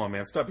 like, come on,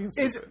 man, stop being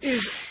stupid.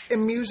 Is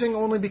amusing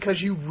only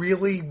because you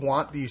really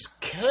want these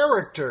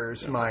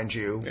characters, mind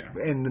you,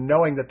 and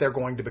knowing that they're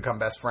going to become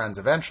best friends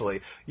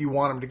eventually. You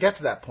want them to get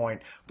to that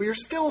point, but you're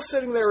still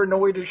sitting there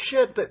annoyed as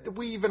shit that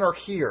we even are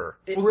here.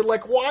 We're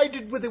like, why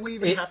did we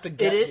even have to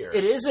get here?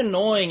 It is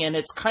annoying, and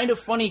it's kind of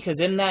funny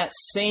because in that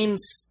same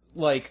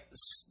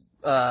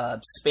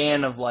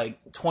span of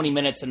 20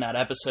 minutes in that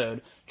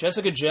episode,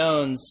 Jessica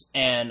Jones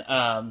and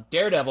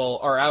Daredevil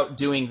are out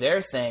doing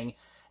their thing.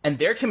 And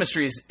their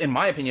chemistry is, in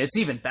my opinion, it's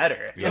even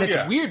better. And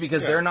it's weird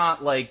because they're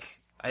not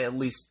at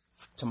least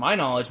to my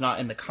knowledge, not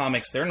in the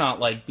comics, they're not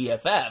like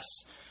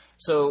BFFs.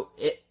 So,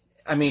 it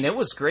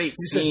was great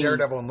seeing... You said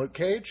Daredevil and Luke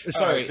Cage?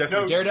 Sorry,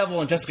 Daredevil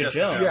and Jessica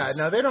Jones. Yeah,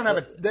 no, they don't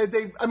have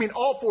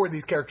all four of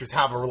these characters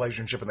have a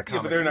relationship in the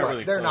comics, but they're not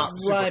really they're not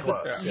super Right,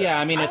 close.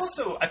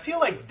 but, I feel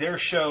like their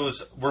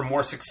shows were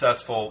more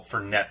successful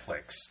for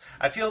Netflix.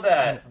 I feel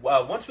that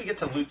once we get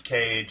to Luke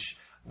Cage...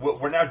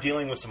 We're now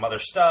dealing with some other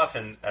stuff,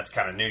 and that's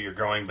kind of new, you're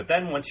growing. But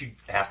then once you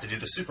have to do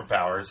the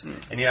superpowers,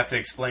 and you have to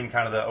explain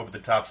kind of the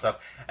over-the-top stuff,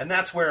 and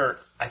that's where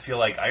I feel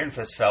like Iron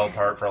Fist fell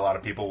apart for a lot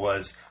of people,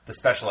 was the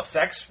special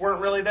effects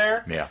weren't really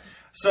there. Yeah.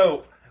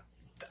 So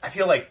I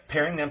feel like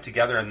pairing them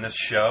together in this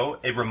show,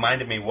 it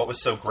reminded me what was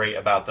so great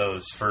about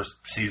those first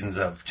seasons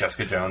of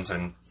Jessica Jones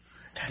and...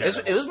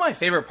 It was my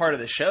favorite part of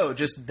the show,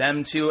 just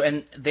them two,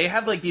 and they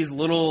have these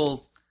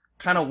little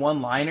kind of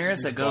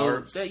one-liners that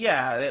go,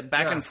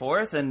 back and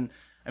forth, and...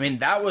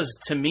 that was,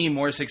 to me,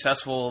 more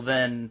successful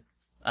than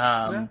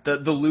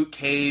the Luke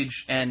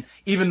Cage, and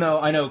even though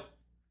I know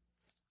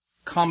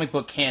comic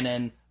book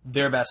canon,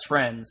 they're best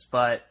friends,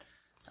 but,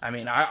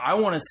 I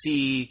want to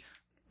see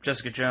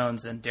Jessica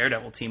Jones and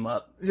Daredevil team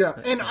up. Yeah,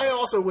 and I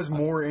also was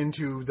more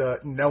into the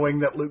knowing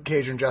that Luke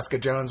Cage and Jessica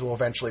Jones will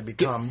eventually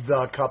become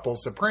the couple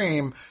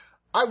supreme.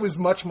 I was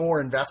much more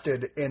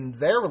invested in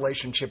their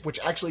relationship, which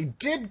actually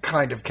did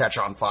kind of catch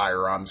on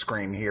fire on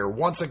screen here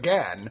once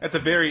again. At the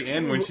very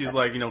end, when she's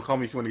like, call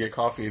me if you want to get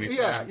coffee. And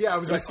I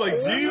was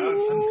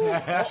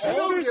Jesus. She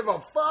don't give a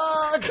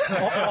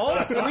fuck.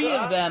 All three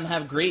of them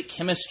have great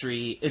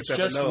chemistry. It's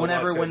just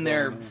when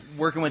they're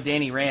working with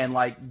Danny Rand,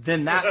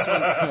 then that's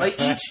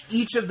when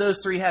each of those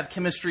three have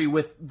chemistry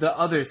with the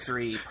other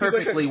three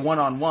perfectly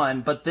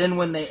one-on-one. But then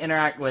when they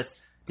interact with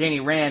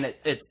Danny Rand,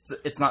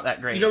 it's not that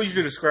great. You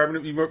could describe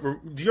it. Do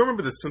you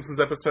remember the Simpsons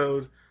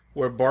episode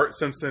where Bart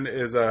Simpson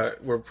is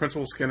where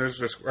Principal Skinner's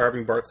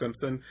describing Bart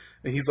Simpson,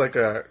 and he's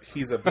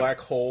a black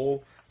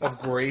hole of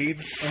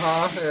grades.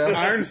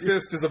 Iron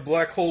Fist is a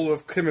black hole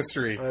of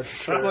chemistry.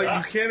 That's true. It's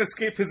like you can't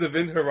escape his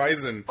event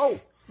horizon. Oh,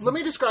 let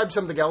me describe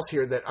something else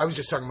here that I was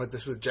just talking about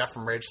this with Jeff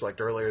from Rage Select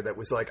earlier. That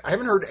was I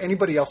haven't heard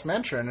anybody else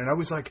mention, and I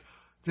was like,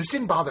 this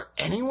didn't bother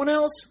anyone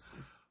else.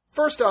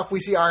 First off, we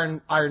see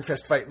Iron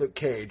Fist fight Luke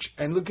Cage,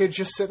 and Luke Cage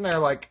just sitting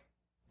there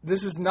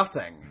this is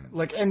nothing.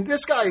 And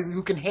this guy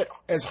who can hit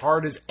as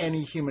hard as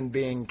any human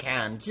being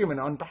can,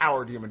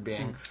 unpowered human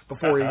being,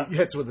 before he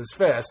hits with his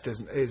fist,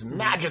 his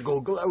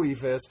magical glowy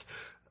fist,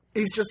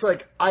 he's just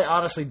I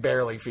honestly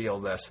barely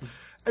feel this.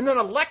 And then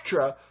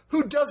Elektra,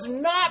 who does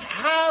not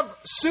have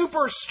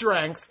super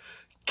strength,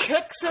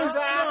 kicks his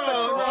ass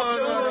across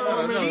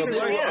the room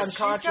into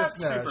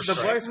unconsciousness. The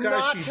Black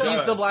Sky,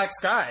 she's the Black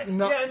Sky.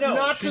 Not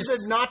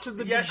to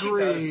the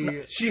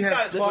degree. She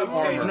has plot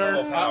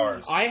armor.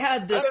 Powers. I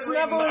had this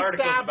never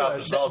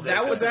established.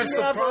 That's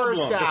the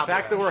problem. The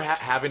fact that we're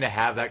having to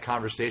have that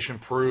conversation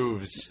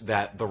proves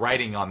that the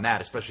writing on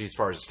that, especially as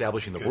far as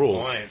establishing the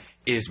rules,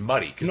 is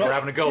muddy because we're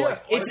having to go.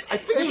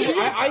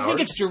 I think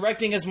it's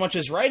directing as much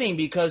as writing,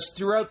 because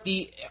throughout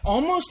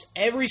almost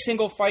every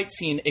single fight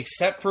scene,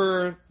 except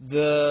for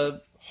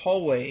the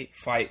hallway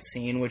fight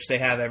scene, which they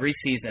have every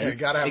season, you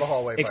gotta have a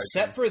hallway fight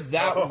except for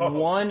that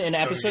one in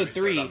episode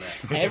 3.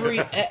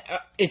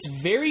 It's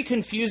very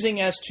confusing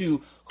as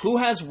to who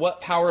has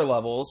what power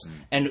levels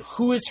and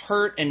who is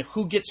hurt and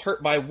who gets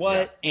hurt by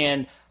what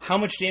and how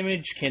much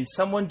damage can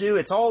someone do.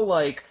 It's all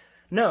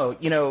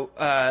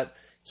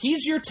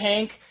he's your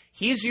tank.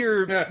 He's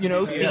your,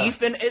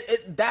 thief, and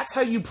that's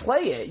how you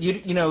play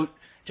it.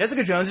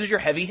 Jessica Jones is your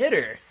heavy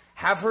hitter.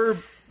 Have her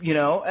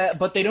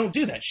but they don't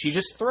do that. She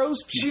just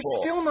throws people.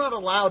 She's still not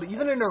allowed,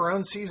 even in her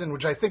own season,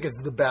 which I think is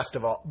the best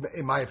of all,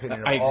 in my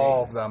opinion, I of agree.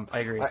 all of them. I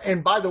agree.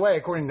 And by the way,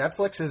 according to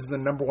Netflix, is the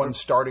number one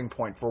starting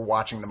point for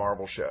watching the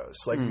Marvel shows.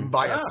 Like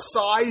by a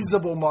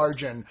sizable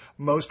margin,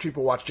 most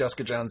people watch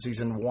Jessica Jones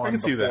season 1 I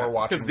can see before that,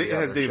 watching because the it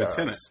has other David shows.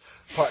 Tennant.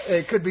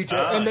 It could be too.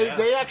 And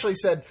they actually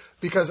said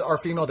because our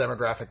female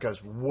demographic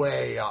goes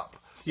way up.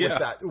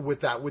 Yeah.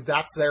 With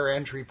that's their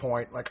entry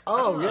point. Like,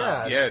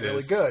 it's it really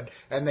is. good,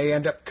 and they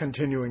end up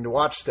continuing to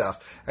watch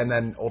stuff, and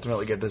then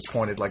ultimately get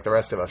disappointed like the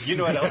rest of us. You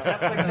know what else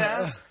Netflix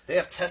has? They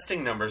have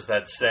testing numbers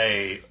that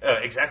say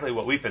exactly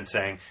what we've been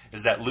saying,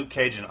 is that Luke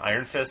Cage and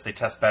Iron Fist, they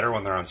test better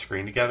when they're on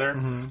screen together.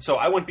 Mm-hmm. So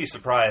I wouldn't be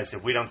surprised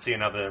if we don't see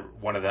another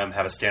one of them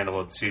have a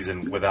standalone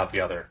season without the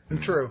other.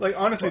 True. Like,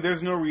 honestly,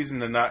 there's no reason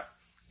to not...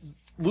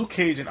 Luke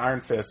Cage and Iron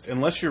Fist,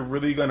 unless you're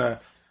really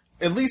gonna...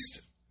 At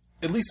least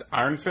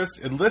Iron Fist,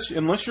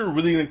 unless you're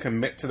really going to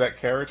commit to that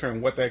character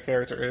and what that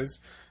character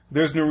is,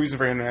 there's no reason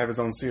for him to have his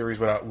own series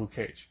without Luke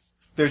Cage.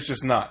 There's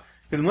just not.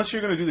 Because unless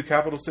you're going to do the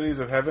Capital Cities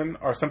of Heaven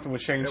or something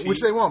with Shang-Chi... Which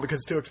they won't because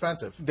it's too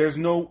expensive. There's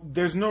no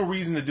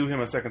reason to do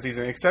him a second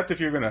season, except if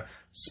you're going to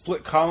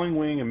split Colleen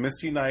Wing and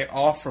Misty Knight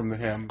off from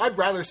him I'd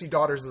rather see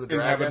Daughters of the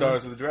and have Dragon a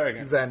Daughters of the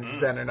Dragon.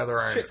 than another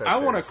Iron Fist. I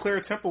want a series.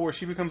 Claire Temple where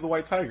she becomes the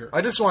White Tiger.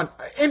 I just want...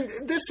 And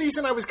this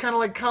season I was kind of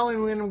like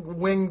Colleen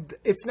Wing.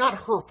 It's not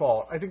her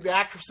fault. I think the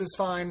actress is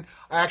fine.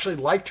 I actually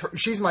liked her.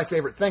 She's my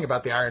favorite thing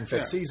about the Iron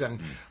Fist season.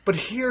 But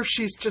here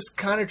she's just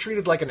kind of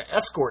treated like an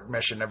escort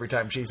mission every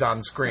time she's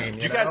on screen.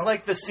 Did you guys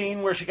like the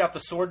scene where she got the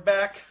sword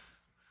back?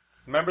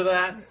 Remember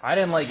that? I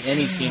didn't like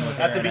any scene with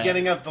her At the in it.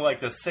 beginning of the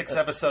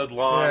 6-episode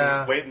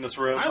long wait in this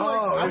room.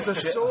 it's a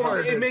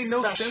sword. It made It's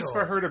no special. sense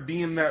for her to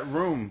be in that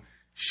room.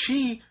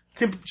 She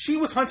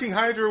was hunting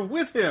Hydra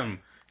with him.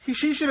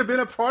 She should have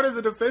been a part of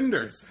the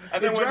Defenders.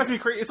 And It then drives me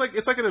crazy.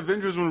 It's like an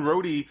Avengers when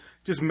Rhodey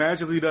just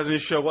magically doesn't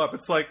show up.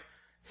 It's like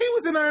he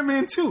was in Iron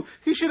Man 2.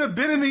 He should have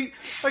been in he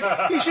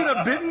should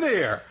have been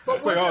there.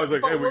 It's like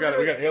hey, we got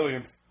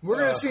aliens. We're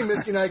going to see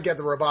Misty Knight get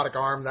the robotic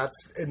arm. That's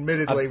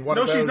admittedly one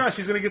of those. No, she's not.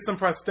 She's going to get some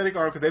prosthetic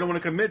arm because they don't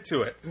want to commit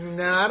to it.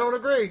 Nah, I don't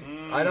agree.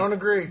 I don't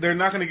agree. They're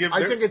not going to give.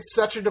 I think it's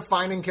such a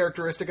defining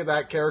characteristic of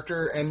that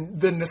character and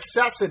the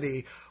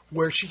necessity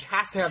where she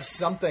has to have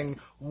something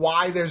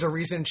why there's a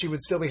reason she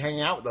would still be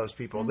hanging out with those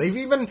people. They've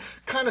even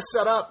kind of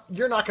set up,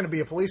 you're not going to be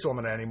a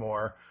policewoman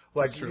anymore.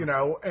 Like,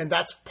 and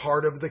that's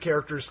part of the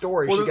character's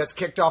story. Well, she gets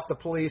kicked off the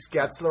police,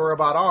 gets the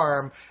robot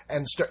arm,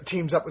 and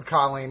teams up with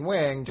Colleen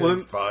Wing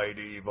to fight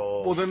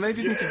evil. Well, then they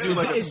just need to do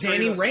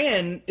Danny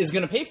Rand is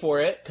going to pay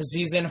for it because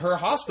he's in her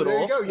hospital.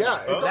 There you go,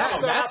 yeah. It's all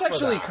set That's up for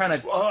actually that. kind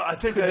of... Well, I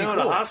think I own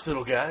a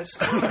hospital, guys. See,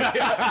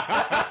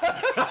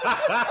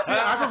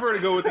 I prefer to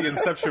go with the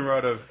Inception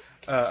route of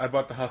I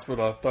bought the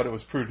hospital. I thought it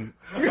was prudent.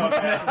 Gave the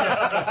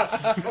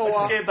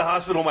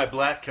hospital my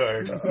black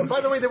card.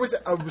 By the way, there was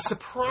a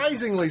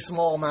surprisingly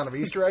small amount of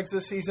Easter eggs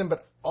this season,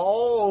 but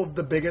all of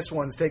the biggest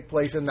ones take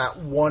place in that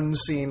one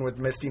scene with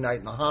Misty Knight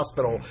in the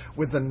hospital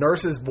with the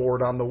nurses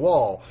board on the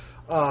wall.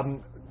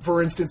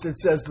 For instance, it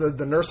says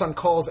the nurse on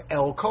call is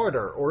Elle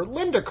Carter, or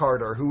Linda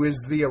Carter, who is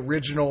the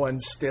original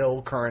and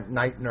still current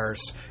night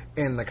nurse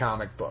in the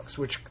comic books,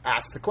 which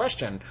asks the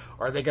question,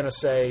 are they going to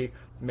say...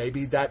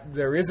 Maybe that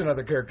there is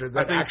another character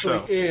that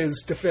actually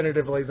is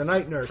definitively the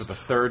night nurse. For the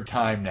third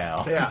time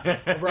now. Yeah,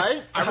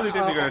 right? I really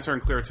think they're going to turn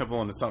Claire Temple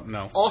into something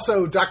else.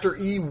 Also, Dr.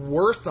 E.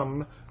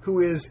 Wortham, who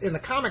is in the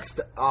comics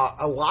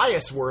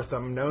Elias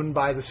Wortham, known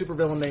by the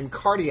supervillain named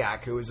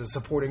Cardiac, who is a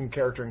supporting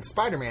character in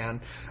Spider-Man.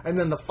 And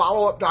then the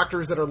follow-up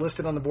doctors that are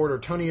listed on the board are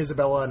Tony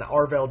Isabella and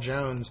Arvell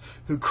Jones,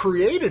 who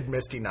created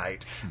Misty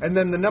Knight. And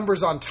then the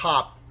numbers on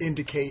top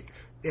indicate...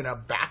 in a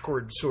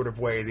backward sort of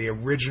way, the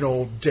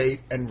original date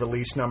and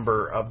release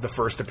number of the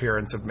first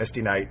appearance of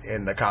Misty Knight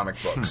in the comic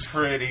books.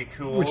 Pretty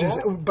cool. Which is,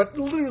 but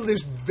literally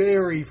there's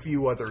very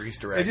few other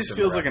Easter eggs. It just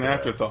feels like an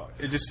afterthought.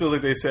 It just feels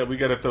like they said, we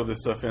got to throw this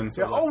stuff in.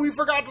 So we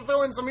forgot to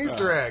throw in some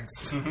Easter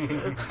eggs.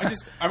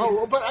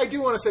 But I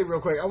do want to say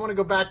real quick, I want to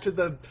go back to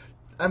the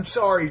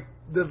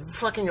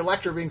fucking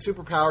Elektra being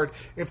superpowered.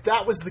 If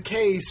that was the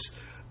case,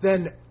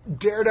 then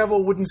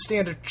Daredevil wouldn't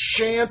stand a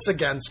chance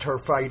against her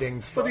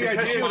fighting. But the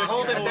idea she was that she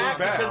holding holds back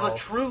back. because of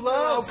true Oh,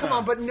 love. come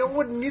on, but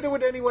neither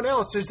would anyone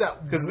else. There's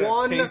that that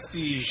one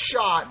pasty-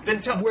 shot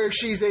where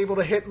she's able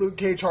to hit Luke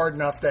Cage hard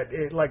enough that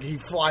he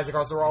flies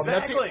across the wall.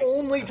 Exactly. That's the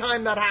only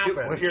time that happens.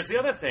 Well, here's the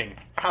other thing.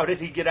 How did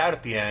he get out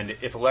at the end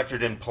if Elektra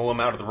didn't pull him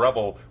out of the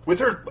rubble with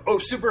her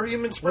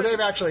superhuman Well, sprint? they've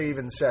actually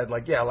even said,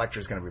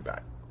 Elektra's going to be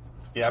back.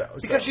 Yeah,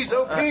 because she's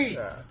OP.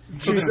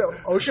 She's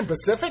Ocean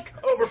Pacific?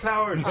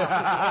 Overpowered.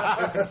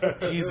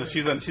 Jesus,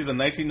 she's a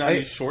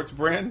 1990s shorts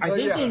brand. I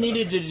think yeah. they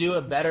needed to do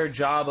a better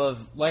job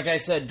of, like I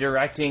said,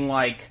 directing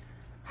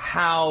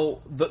how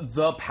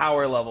the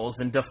power levels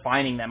and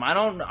defining them.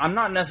 I'm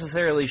not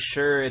necessarily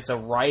sure it's a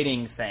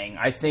writing thing.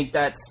 I think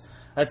that's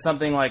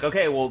something like,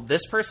 okay, well,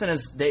 this person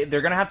they're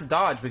going to have to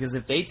dodge because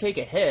if they take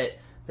a hit,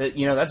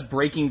 that's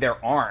breaking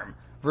their arm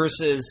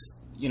versus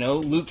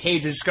Luke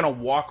Cage is just going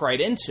to walk right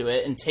into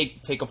it and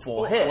take a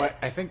full hit. Well,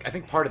 I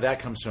think part of that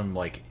comes from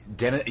like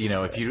if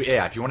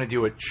you want to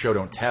do it show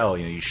don't tell,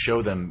 you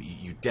show them,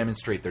 you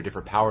demonstrate their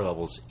different power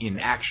levels in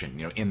action,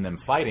 in them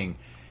fighting,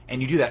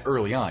 and you do that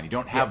early on. You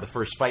don't have the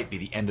first fight be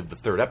the end of the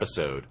third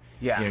episode.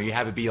 Yeah. You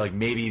have it be like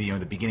maybe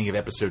the beginning of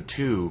episode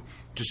 2,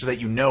 just so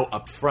that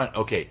up front,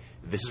 okay,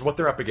 this is what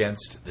they're up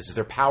against, this is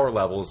their power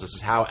levels, this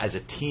is how as a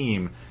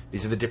team,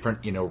 these are the different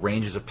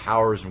ranges of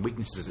powers and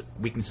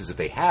weaknesses that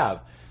they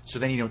have. So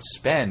then you don't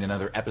spend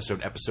another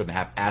episode and a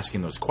half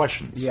asking those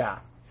questions. Yeah.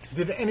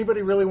 Did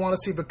anybody really want to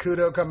see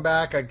Bakuto come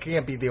back? I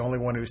can't be the only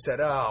one who said,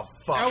 "Oh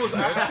fuck."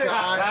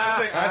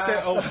 I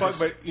said, "Oh fuck,"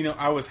 but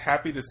I was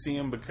happy to see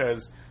him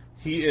because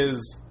he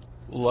is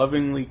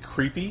lovingly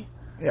creepy.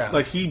 Yeah,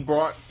 like he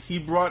brought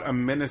a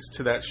menace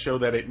to that show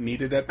that it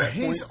needed at that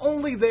point. He's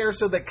only there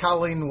so that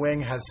Colleen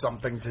Wing has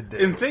something to do.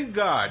 And thank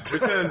God,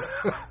 because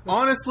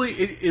honestly,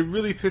 it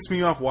really pissed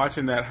me off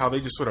watching that, how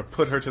they just sort of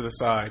put her to the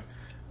side.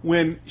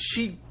 When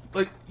she,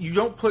 you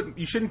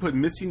shouldn't put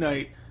Misty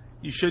Knight,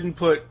 you shouldn't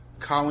put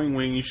Colleen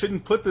Wing, you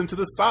shouldn't put them to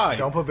the side.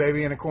 Don't put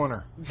Baby in a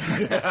corner.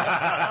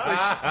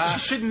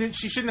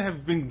 She shouldn't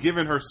have been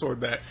given her sword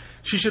back.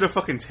 She should have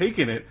fucking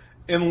taken it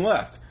and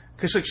left.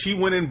 Because she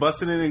went in,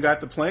 busted in, and got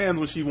the plans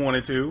when she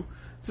wanted to.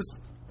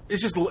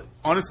 It's just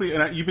honestly,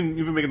 and you've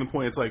been making the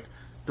point. It's like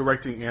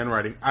directing and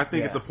writing. I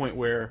think it's a point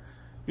where,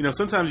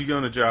 sometimes you go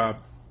on a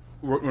job,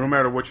 no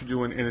matter what you're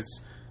doing, and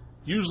it's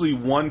usually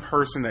one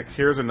person that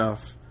cares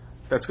enough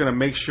that's going to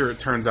make sure it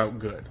turns out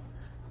good.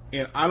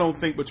 And I don't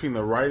think between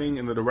the writing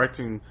and the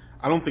directing,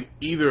 I don't think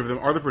either of them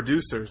are the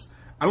producers.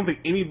 I don't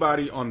think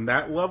anybody on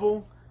that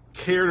level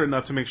cared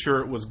enough to make sure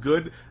it was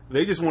good.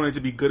 They just wanted it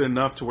to be good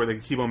enough to where they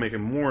could keep on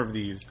making more of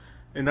these.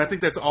 And I think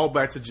that's all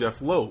back to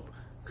Jeff Loeb.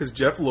 Because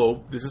Jeff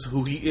Loeb, this is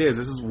who he is.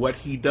 This is what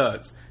he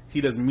does.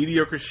 He does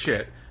mediocre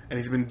shit. And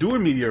he's been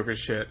doing mediocre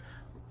shit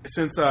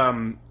since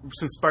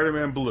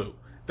Spider-Man Blue.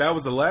 That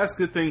was the last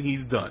good thing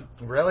he's done.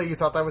 Really? You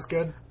thought that was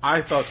good?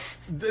 I thought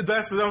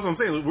that's what I'm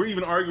saying. We're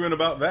even arguing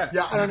about that.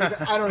 Yeah,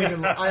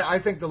 I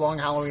think the Long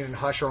Halloween and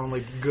Hush are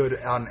only good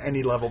on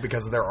any level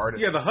because of their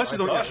artists. Yeah, the Hush is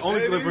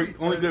only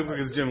good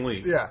because Jim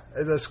Lee. Yeah,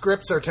 the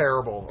scripts are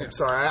terrible. I'm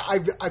sorry,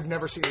 I've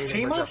never seen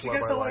anything by Jeff Loeb. You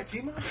guys don't like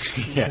Team Up?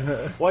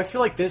 Yeah. Well, I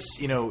feel like this.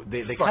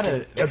 They kind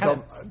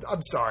of.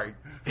 I'm sorry.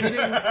 Eating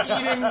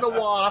the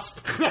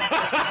wasp.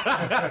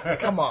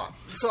 Come on.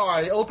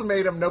 Sorry,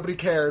 Ultimatum, nobody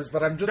cares,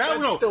 but I'm just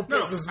still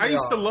pisses me I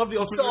used off. to love the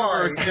Ultimate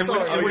Universe,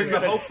 and when the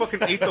Hulk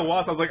fucking ate the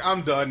wasp, I was like,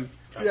 I'm done.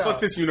 Yeah.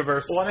 Fuck this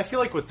universe. Well, and I feel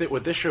like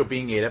with this show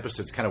being 8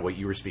 episodes, kind of what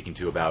you were speaking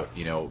to about,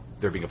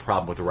 there being a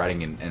problem with the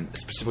writing and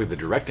specifically the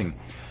directing.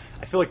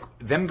 I feel like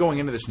them going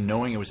into this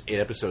knowing it was 8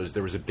 episodes,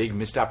 there was a big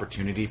missed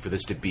opportunity for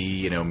this to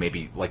be,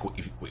 maybe like what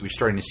we're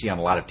starting to see on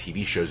a lot of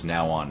TV shows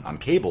now on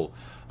cable,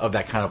 of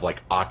that kind of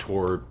like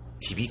auteur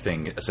TV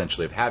thing,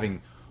 essentially, of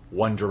having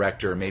one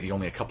director, maybe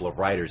only a couple of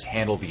writers,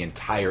 handle the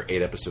entire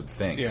 8-episode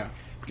thing. Yeah.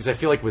 Because I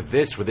feel like with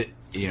it,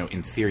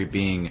 in theory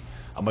being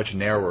a much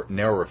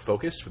narrower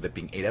focus, with it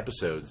being 8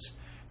 episodes,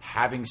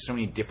 having so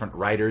many different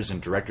writers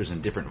and directors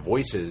and different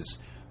voices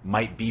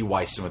might be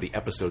why some of the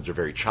episodes are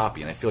very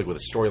choppy. And I feel like with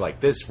a story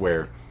like this,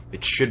 where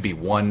it should be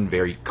one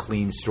very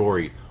clean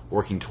story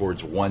working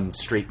towards one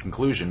straight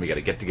conclusion, we got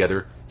to get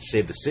together,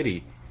 save the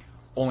city,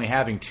 only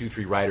having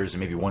 2-3 writers and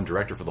maybe one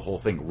director for the whole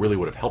thing really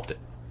would have helped it.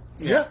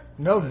 Yeah,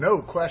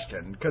 no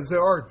question, because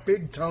there are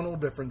big tonal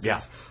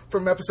differences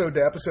from episode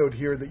to episode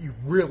here that you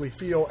really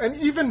feel, and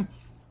even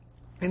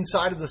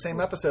inside of the same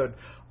episode,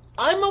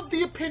 I'm of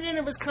the opinion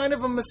it was kind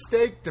of a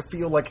mistake to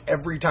feel like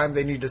every time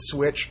they need to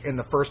switch in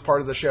the first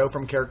part of the show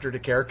from character to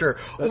character,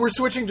 we're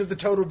switching to the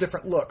total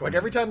different look. Like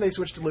every time they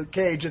switch to Luke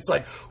Cage, it's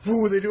like,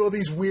 ooh, they do all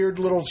these weird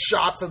little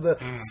shots of the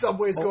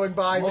subways going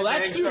by. Well,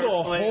 that's through the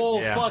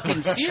whole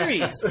fucking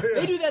series.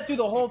 They do that through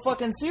the whole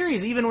fucking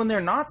series, even when they're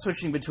not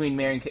switching between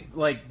Mary and Kate.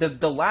 Like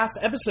the last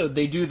episode,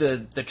 they do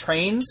the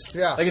trains.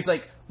 Yeah. Like it's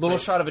like little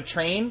shot of a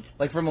train,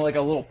 like from like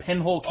a little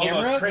pinhole camera.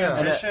 All those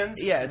transitions,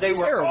 it's they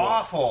terrible. were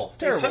awful.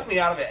 Terrible. They took me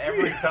out of it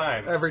every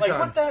time. Every time.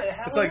 What the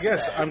hell It's like, is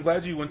yes, that? I'm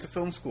glad you went to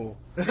film school.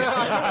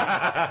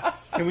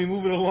 Can we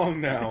move it along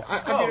now?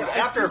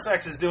 After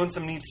Effects is doing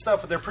some neat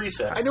stuff with their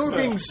presets. I know we're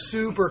being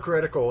super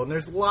critical, and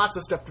there's lots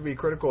of stuff to be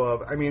critical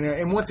of. I mean,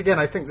 and once again,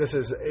 I think this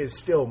is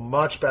still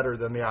much better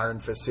than the Iron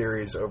Fist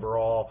series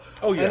overall.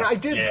 Oh, yeah. And I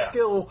did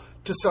still,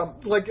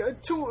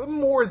 to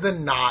more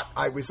than not,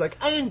 I was like,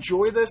 I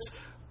enjoy this.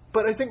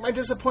 But I think my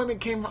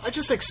disappointment came, I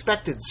just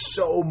expected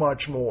so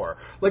much more.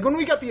 Like, when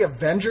we got the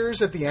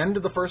Avengers at the end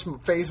of the first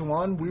Phase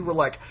 1, we were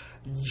like,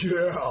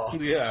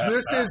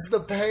 this is the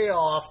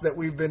payoff that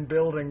we've been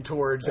building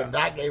towards, and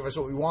that gave us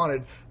what we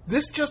wanted.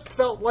 This just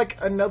felt like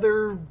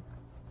another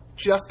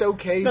just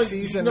okay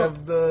season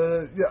of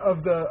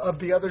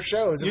the other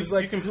shows. It was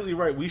like, you're completely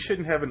right. We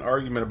shouldn't have an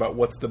argument about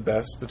what's the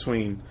best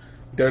between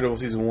Daredevil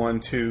Season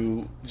 1,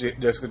 2,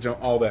 Jessica Jones,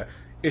 all that.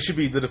 It should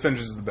be The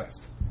Defenders is the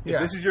best. If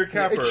this is your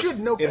capper,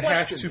 it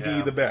has to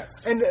be the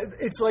best. And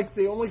it's like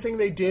the only thing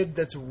they did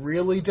that's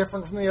really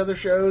different from the other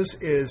shows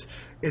is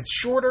it's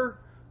shorter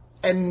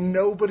and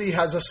nobody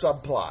has a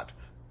subplot.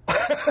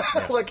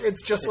 Like,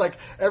 it's just like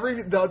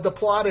the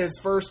plot is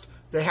first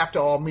they have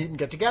to all meet and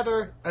get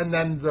together, and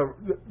then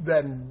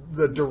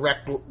the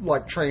direct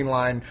like train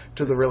line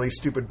to the really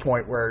stupid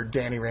point where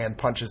Danny Rand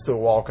punches through a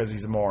wall because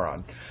he's a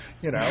moron.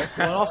 You know.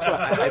 Well, and also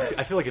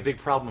I feel like a big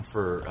problem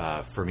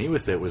for me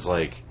with it was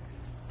like,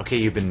 okay,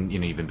 you've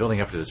been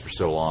building up to this for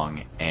so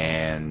long,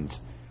 and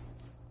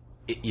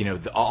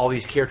all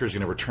these characters are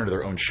going to return to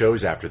their own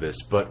shows after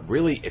this. But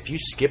really, if you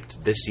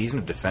skipped this season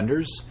of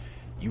Defenders,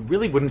 you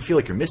really wouldn't feel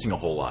like you're missing a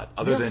whole lot,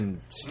 other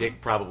than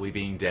Stick probably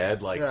being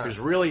dead. Like, there's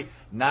really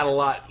not a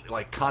lot,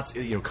 like,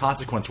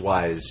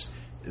 consequence-wise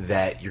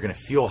that you're going to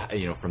feel,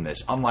 from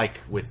this.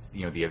 Unlike with,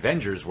 the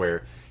Avengers,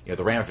 where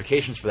the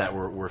ramifications for that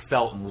were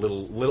felt in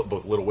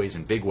both little ways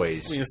and big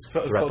ways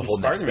throughout the whole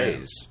next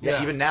phase.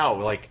 Yeah, even now,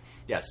 like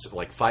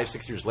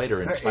 5-6 years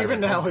later,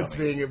 even now it's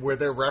being where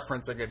they're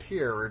referencing it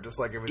here, or just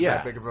like it was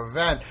that big of an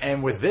event.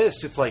 And with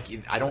this, it's like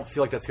I don't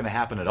feel like that's going to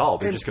happen at all.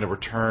 They're just going to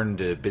return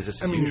to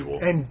business as usual.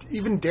 And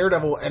even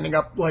Daredevil ending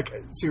up like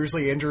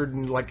seriously injured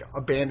and like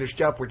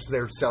bandaged up, which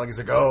they're selling as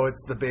like,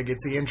 it's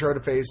the intro to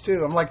Phase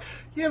 2. I'm like,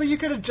 yeah, but you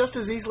could have just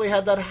as easily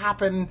had that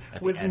happen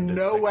with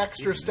no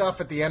extra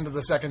stuff at the end of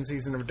the second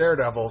season of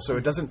Daredevil, so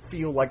it doesn't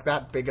feel like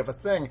that big of a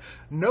thing.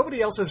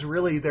 Nobody else has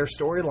really, their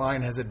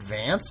storyline has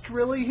advanced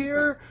really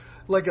here.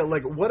 Like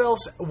what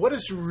else? What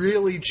has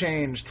really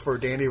changed for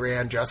Danny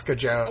Rand, Jessica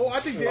Jones? I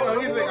think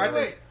I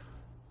think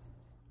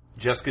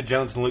Jessica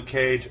Jones and Luke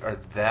Cage are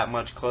that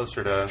much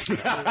closer to doing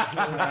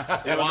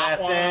that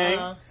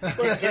thing,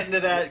 getting to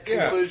that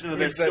conclusion of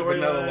their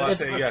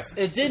storyline. Yes.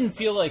 It didn't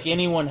feel like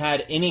anyone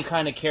had any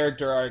kind of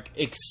character arc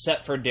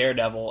except for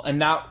Daredevil,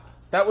 and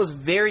that was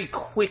very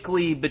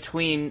quickly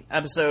between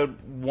episode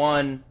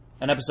 1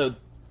 and episode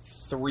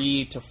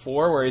 3 to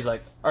 4, where he's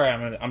like, "All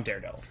right, I'm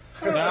Daredevil."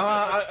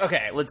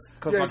 Okay, let's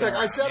go. Yeah, he's like,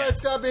 I said I'd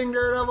stop being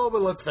Daredevil,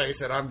 but let's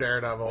face it, I'm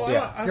Daredevil.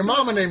 Yeah. Your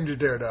mama named you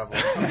Daredevil.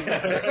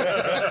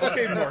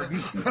 Okay,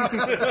 Morgan.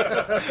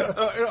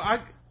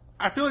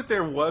 I feel like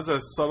there was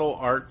a subtle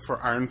arc for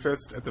Iron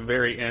Fist at the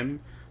very end.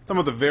 Some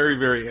of the very,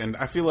 very end.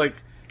 I feel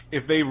like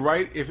if they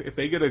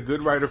get a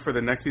good writer for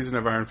the next season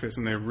of Iron Fist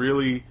and they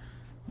really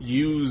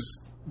use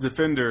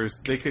Defenders,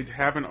 they could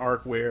have an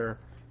arc where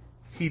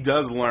he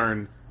does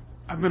learn,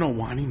 I've been a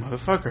whiny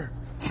motherfucker.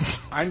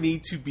 I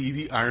need to be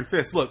the Iron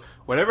Fist. Look,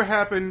 whatever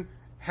happened.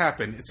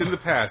 It's in the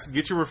past.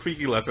 Get your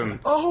Rafiki lesson.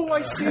 Oh,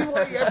 I see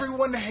why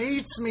everyone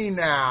hates me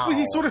now. Well,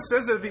 he sort of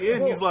says that at the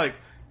end. He's like,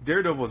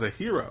 Daredevil was a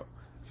hero.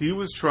 He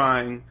was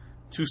trying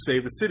to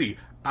save the city.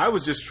 I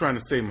was just trying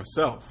to save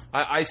myself.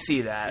 I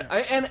see that.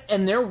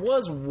 And there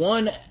was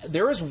one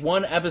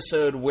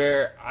episode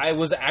where I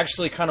was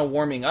actually kind of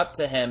warming up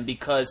to him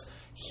because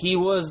he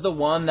was the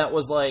one that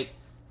was like,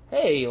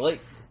 hey,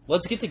 like,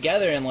 let's get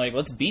together and like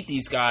let's beat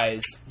these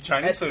guys.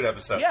 Chinese food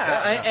episode.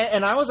 Yeah,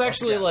 and I was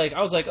actually like,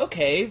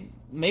 okay,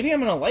 maybe I'm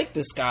gonna like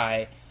this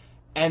guy.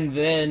 And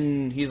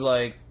then he's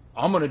like,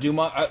 I'm gonna do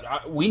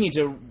we need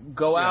to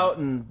go out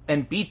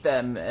and beat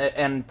them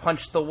and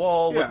punch the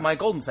wall with my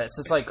golden fist.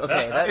 It's like,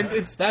 okay,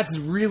 that's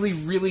really,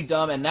 really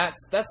dumb, and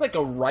that's like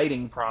a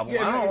writing problem.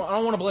 I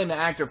don't want to blame the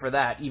actor for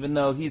that, even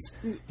though he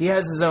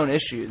has his own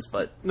issues.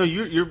 But no,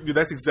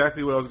 that's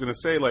exactly what I was gonna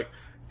say. Like,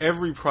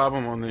 every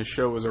problem on this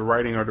show is a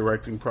writing or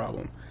directing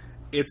problem.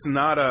 It's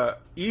not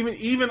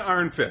even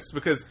Iron Fist,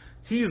 because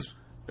he's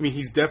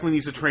definitely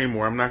needs to train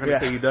more. I'm not going to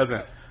say he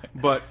doesn't,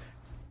 but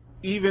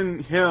even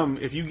him,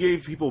 if you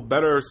gave people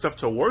better stuff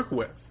to work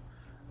with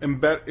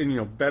and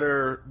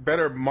better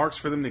marks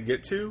for them to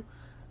get to,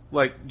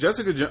 like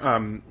Jessica,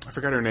 I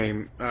forgot her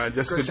name,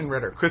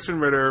 Kristen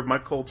Ritter,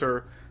 Mike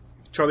Coulter,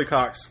 Charlie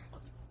Cox,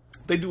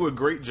 they do a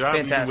great job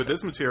even with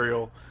this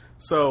material.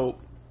 So,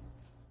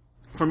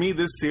 for me,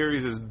 this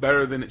series is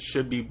better than it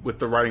should be with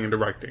the writing and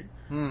directing.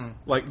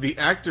 Like, the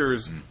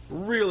actors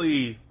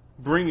really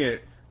bring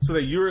it so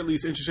that you're at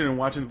least interested in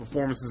watching the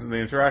performances and the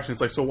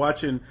interactions. Like, so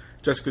watching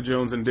Jessica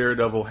Jones and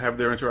Daredevil have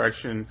their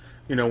interaction,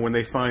 when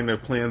they find their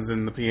plans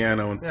in the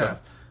piano and stuff.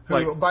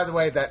 Like, by the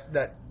way,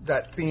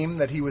 that theme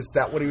what he was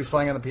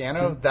playing on the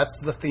piano, that's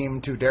the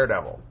theme to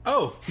Daredevil.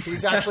 Oh.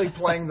 He's actually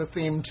playing the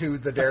theme to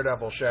the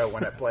Daredevil show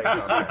when it plays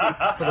on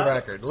there, for the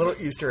record. A little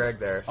Easter egg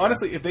there. So.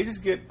 Honestly, if they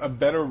just get a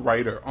better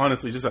writer,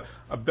 just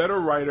a better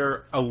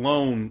writer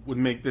alone would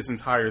make this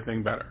entire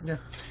thing better. Yeah.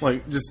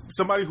 Like, just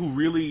somebody who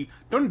really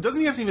doesn't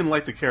have to even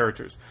like the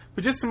characters,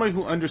 but just somebody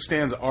who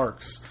understands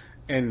arcs.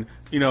 And,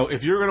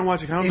 if you're going to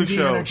watch a comic show...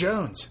 Indiana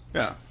Jones.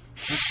 Yeah.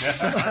 And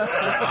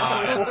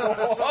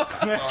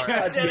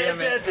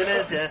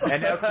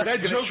that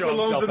joke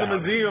belongs in the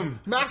museum.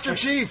 Master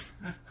Chief.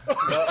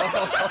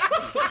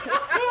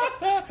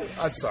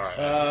 I'm sorry.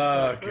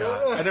 Oh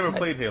God! I never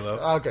played Halo.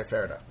 Okay,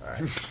 fair enough. All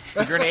right.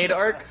 The grenade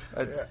arc.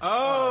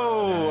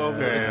 Oh,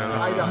 okay.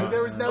 I know.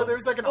 There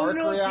was like an arc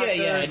reactor.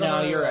 Yeah.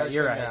 No, you're right.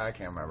 Yeah, I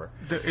can't remember.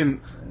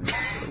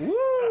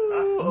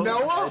 Woo!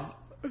 Noah.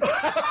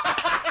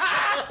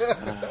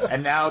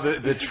 And now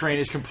the train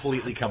has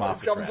completely come off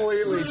the tracks.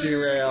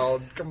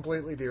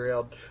 Completely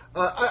derailed.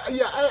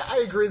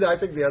 I agree that I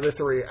think the other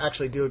three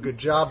actually do a good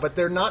job, but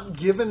they're not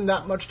given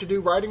that much to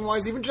do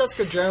writing-wise. Even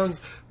Jessica Jones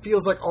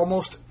feels like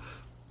almost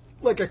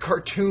like a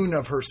cartoon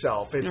of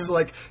herself. It's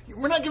like,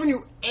 we're not giving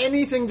you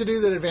anything to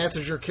do that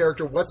advances your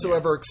character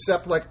whatsoever,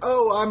 except like,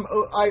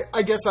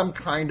 I guess I'm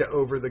kind of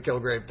over the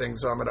Kilgrave thing,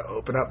 so I'm going to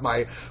open up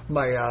my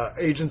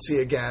agency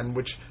again,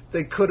 which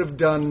they could have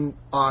done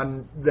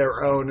on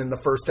their own in the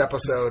first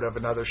episode of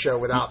another show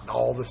without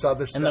all this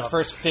other stuff. In the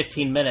first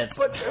 15 minutes.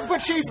 But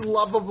she's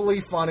lovably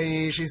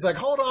funny. She's like,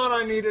 hold on,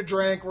 I need a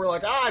drink. We're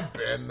like, I've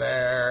been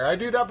there. I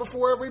do that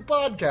before every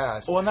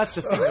podcast. Well, and that's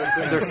the thing.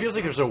 There feels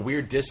like there's a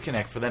weird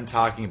disconnect for them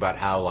talking about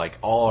how, like,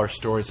 all our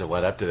stories have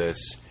led up to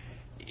this.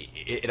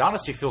 It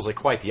honestly feels like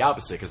quite the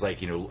opposite, because,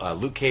 like,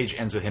 Luke Cage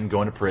ends with him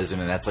going to prison,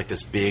 and that's like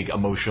this big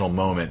emotional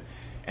moment.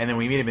 And then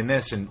we meet him in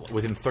this, and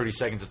within 30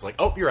 seconds, it's like,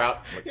 oh, you're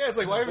out. Yeah, it's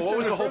like, why what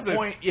was the whole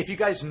point? If you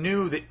guys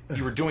knew that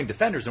you were doing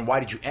Defenders, then why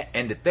did you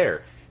end it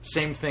there?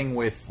 Same thing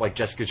with, like,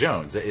 Jessica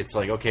Jones. It's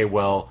like, okay,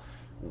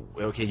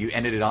 you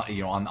ended it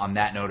on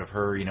that note of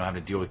her,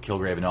 having to deal with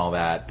Kilgrave and all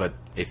that. But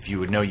if you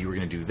would know you were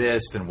going to do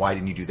this, then why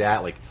didn't you do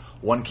that? Like,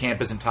 one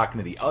camp isn't talking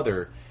to the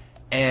other.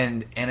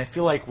 And I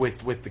feel like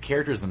with the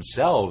characters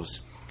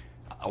themselves,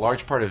 a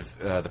large part of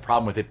the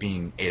problem with it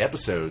being 8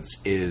 episodes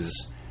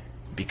is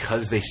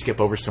because they skip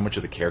over so much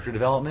of the character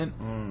development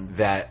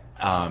that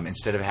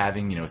instead of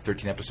having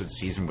 13 episode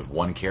season with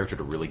one character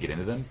to really get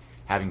into them,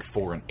 having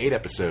 4 and 8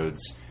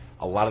 episodes,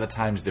 a lot of the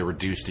times they're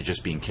reduced to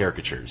just being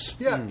caricatures.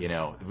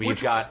 Yeah.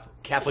 We've got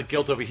Catholic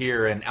guilt over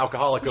here and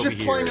alcoholic over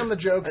here. Playing on the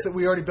jokes that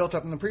we already built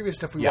up in the previous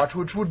stuff we watched,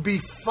 which would be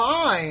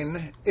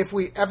fine if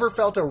we ever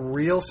felt a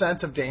real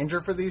sense of danger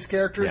for these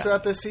characters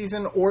throughout this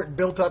season, or it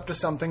built up to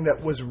something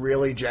that was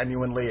really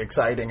genuinely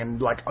exciting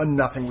and like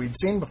nothing we'd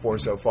seen before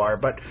so far.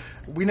 But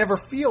we never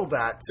feel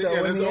that.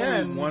 So in the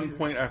end, one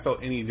point I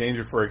felt any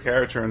danger for a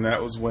character, and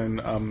that was when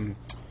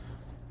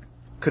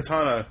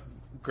Katana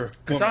Girl.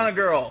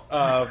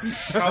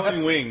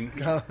 Colleen Wing,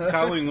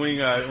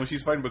 when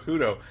she's fighting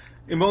Bakudo,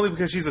 and only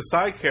because she's a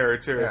side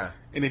character. Yeah.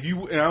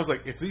 And I was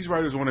like, if these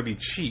writers want to be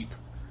cheap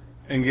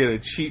and get a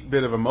cheap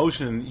bit of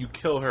emotion, you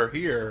kill her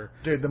here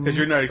because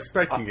you're not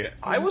expecting it.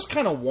 I was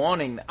kind of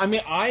wanting. I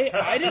mean,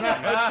 I didn't.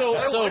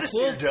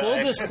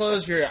 Full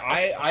disclosure,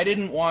 I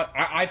didn't want.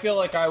 I feel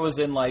like I was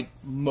in like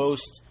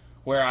most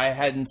where I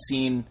hadn't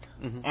seen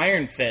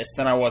Iron Fist,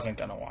 and I wasn't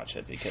going to watch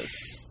it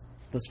because.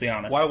 Let's be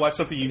honest. Why watch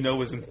something you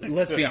know isn't?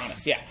 Let's be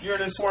honest. Yeah, you're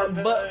an informed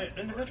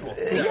individual.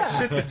 Yeah,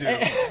 shit to do.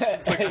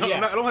 It's like, I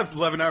don't have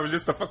 11 hours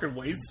just to fucking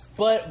waste.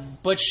 But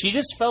she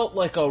just felt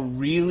like a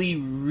really,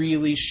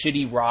 really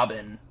shitty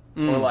Robin,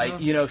 or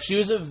like she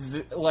was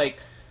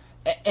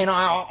and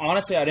I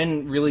honestly I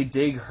didn't really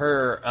dig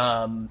her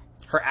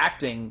her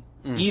acting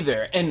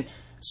either, and.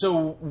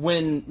 So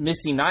when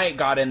Misty Knight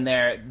got in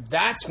there,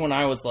 that's when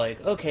I was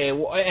like, okay,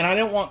 well, and I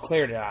didn't want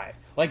Claire to die.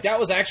 Like, that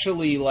was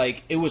actually,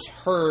 like, it was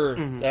her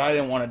that I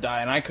didn't want to die,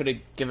 and I could have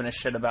given a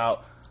shit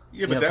about.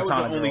 Yeah, but that was the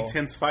only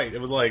tense fight.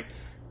 It was like.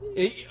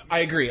 I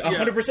agree,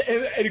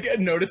 100%.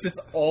 And notice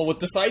it's all with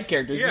the side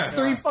characters. Yeah.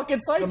 There's 3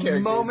 fucking side characters. The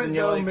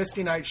moment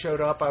Misty Knight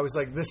showed up, I was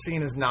like, this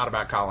scene is not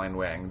about Colleen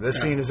Wing.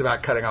 This scene is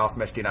about cutting off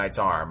Misty Knight's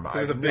arm.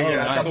 There's a big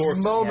ass sword.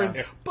 Moment.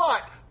 Yeah.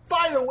 But,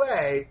 by the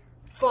way,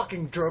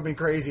 fucking drove me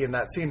crazy in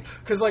that scene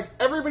because like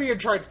everybody had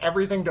tried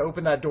everything to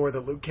open that door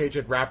that Luke Cage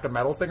had wrapped a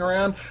metal thing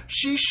around.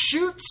 She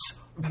shoots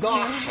the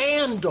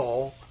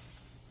handle,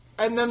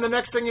 and then the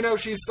next thing you know,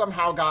 she's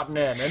somehow gotten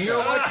in, and you're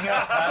like,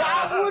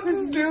 that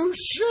wouldn't do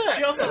shit.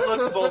 She also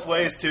looks both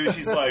ways too.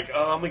 She's like,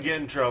 oh, I'm gonna get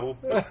in trouble.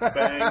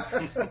 Bang.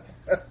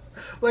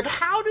 Like,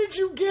 how did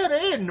you get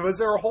in? Was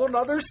there a whole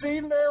other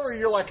scene there where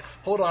you're like,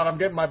 hold on, I'm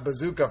getting my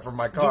bazooka from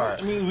my car?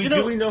 Do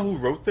we know who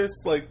wrote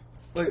this? Like,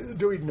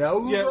 do we know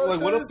who wrote like,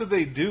 this? what else did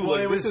they do? Well, like,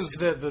 it was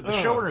the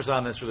showrunners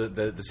on this were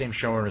the same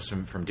showrunners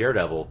from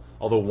Daredevil,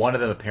 although one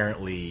of them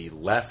apparently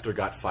left or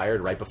got fired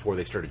right before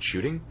they started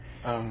shooting.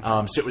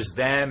 So it was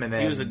them, and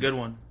then... He was a good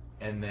one.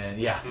 And then,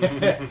 yeah.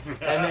 And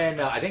then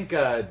I think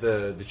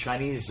the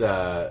Chinese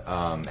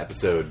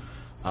episode...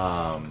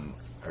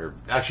 or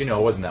actually, no,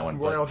 it wasn't that one.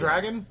 Royal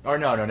Dragon? Or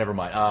no, never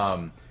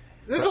mind.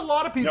 There's a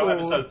lot of people. No,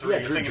 episode 3.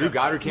 Yeah, Drew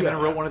Goddard came in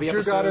and wrote one of the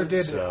episodes. Drew Goddard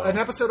did an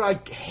episode I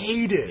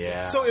hated.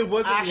 Yeah. So it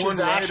wasn't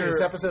Ashes,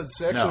 episode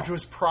 6, which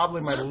was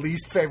probably my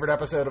least favorite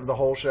episode of the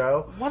whole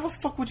show. Why the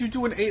fuck would you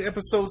do an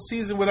 8-episode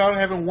season without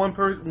having one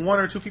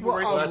or two people?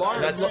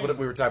 That's what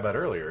we were talking about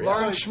earlier.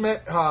 Lauren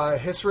Schmidt,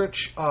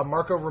 Hisrich,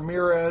 Marco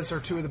Ramirez are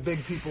 2 of the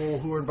big people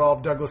who were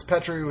involved. Douglas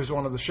Petrie, who was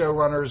one of the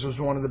showrunners, was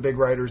one of the big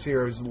writers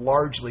here. It was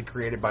largely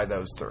created by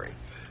those 3.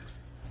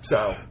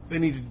 So they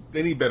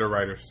need better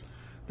writers.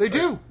 They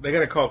do. They got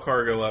to call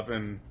Cargill up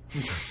and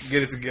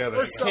get it together.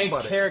 Or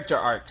somebody. Character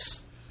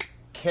arcs.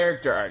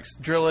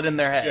 Drill it in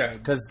their head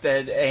because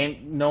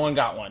no one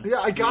got one. Yeah,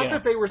 I got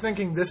that they were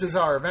thinking this is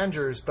our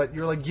Avengers, but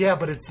you're like, yeah,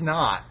 but it's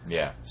not.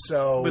 Yeah.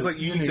 So but it's like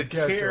you need to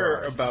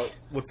care about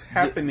what's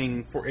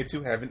happening for it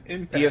to have an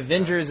impact. The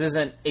Avengers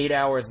isn't 8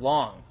 hours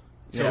long.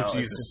 You know,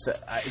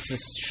 it's a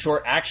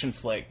short action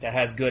flick that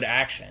has good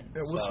action.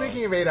 Well,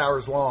 speaking of 8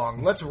 hours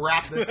long, let's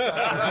wrap this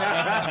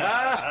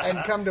up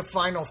and come to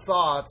final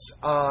thoughts.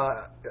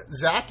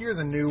 Zach, you're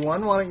the new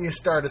one. Why don't you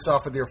start us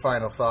off with your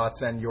final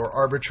thoughts and your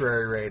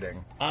arbitrary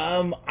rating?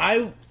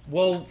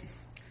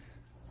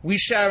 We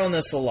shout on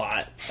this a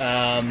lot,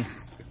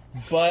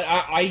 but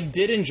I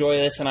did enjoy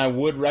this, and I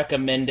would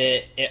recommend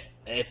it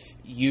if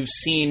you've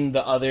seen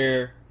the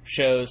other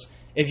shows.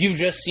 If you've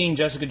just seen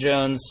Jessica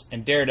Jones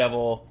and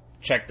Daredevil,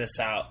 check this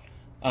out.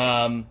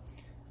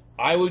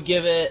 I would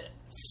give it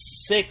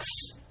 6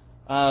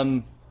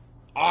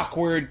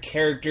 awkward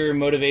character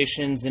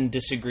motivations and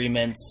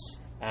disagreements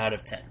out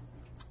of 10.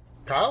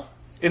 Kyle?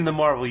 In the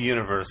Marvel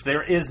Universe,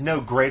 there is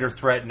no greater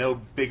threat, no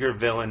bigger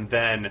villain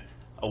than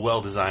a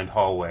well-designed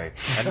hallway.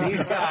 And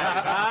these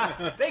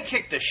guys, they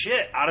kick the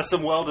shit out of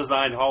some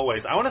well-designed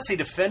hallways. I want to see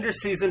Defender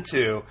Season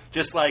 2,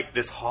 just like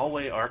this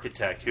hallway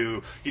architect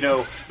who,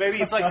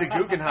 maybe it's like the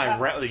Guggenheim,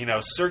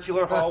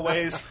 circular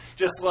hallways,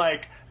 just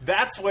like,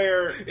 that's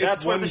where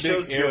the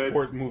show's good.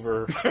 Airport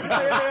mover.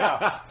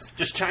 Yeah.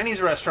 Just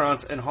Chinese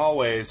restaurants and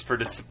hallways for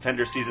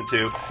Defender Season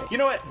 2. You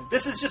know what?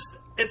 This is just,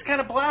 it's kind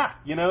of blah.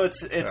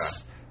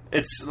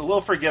 It's a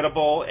little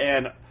forgettable,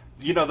 and,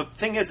 the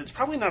thing is, it's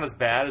probably not as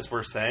bad as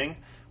we're saying,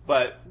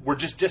 but we're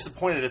just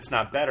disappointed it's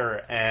not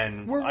better,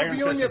 and we're Iron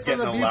reviewing Fist it is from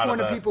the getting a lot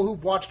viewpoint of of people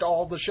who've watched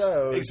all the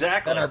shows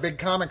Exactly. and are big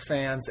comics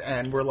fans,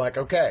 and we're like,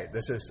 okay,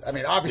 this is,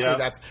 obviously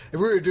that's, if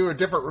we were to do a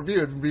different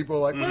review, people are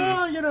like,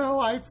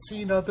 well, I've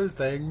seen other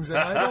things, and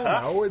I don't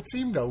know, it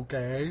seemed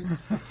okay.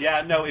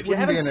 Yeah, no, if you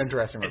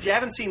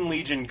haven't seen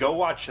Legion, go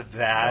watch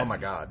that. Oh my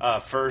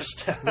God.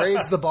 First.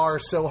 Raise the bar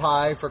so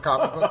high for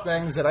comic book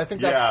things that I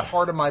think that's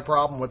part of my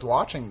problem with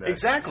watching this.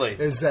 Exactly.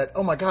 Is that,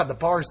 oh my God, the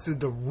bar's through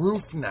the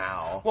roof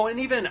now. Well, and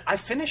even, I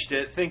finished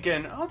it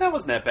thinking, oh, that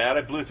wasn't that bad.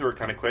 I blew through it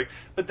kind of quick.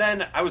 But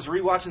then I was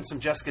rewatching some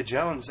Jessica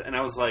Jones, and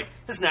I was like,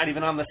 it's not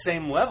even on the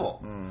same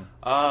level.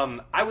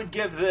 I would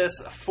give this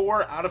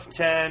 4 out of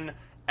 10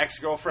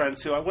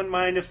 ex-girlfriends who I wouldn't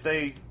mind if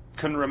they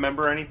couldn't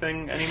remember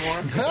anything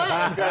anymore.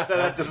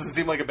 that doesn't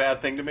seem like a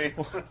bad thing to me.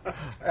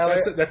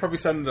 That probably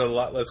sounded a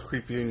lot less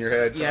creepy in your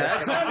head. Yeah,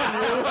 that sounded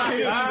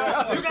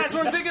really You guys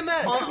weren't thinking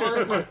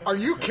that? Are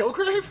you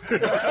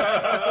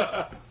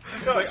Kilgrave?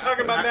 No, it's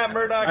talking about Matt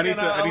Murdock and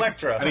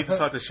Elektra. I need to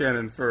talk to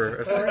Shannon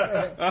for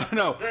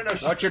no.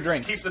 Watch your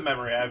drinks. Keep the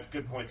memory. I have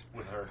good points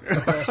with her.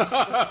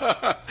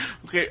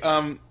 Okay,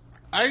 I'm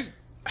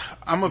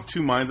of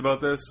two minds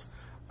about this.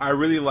 I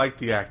really like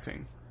the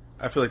acting.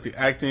 I feel like the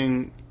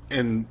acting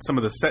and some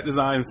of the set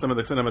design, some of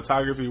the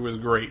cinematography was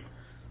great.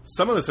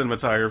 Some of the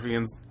cinematography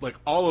and like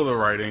all of the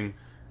writing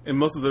and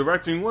most of the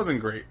directing wasn't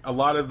great. A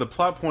lot of the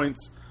plot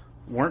points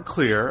weren't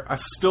clear. I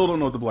still don't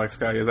know what the Black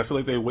Sky is. I feel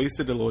like they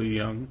wasted Aloy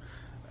Young.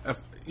 I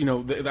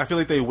feel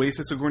like they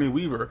wasted Sigourney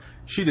Weaver.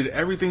 She did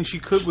everything she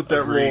could with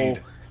that role,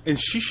 and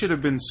she should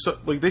have been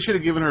they should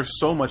have given her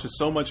so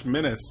much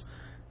menace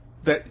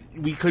that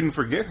we couldn't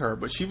forget her.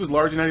 But she was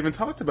largely not even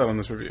talked about on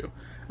this review.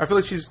 I feel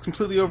like she's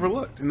completely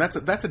overlooked, and that's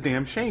a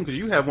damn shame because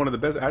you have one of the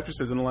best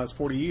actresses in the last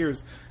 40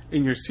 years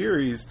in your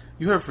series.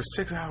 You have her for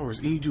 6 hours,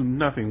 and you do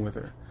nothing with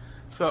her.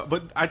 So,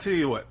 but I tell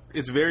you what,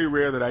 it's very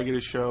rare that I get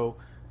a show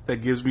that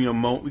gives me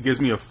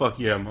a fuck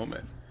yeah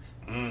moment,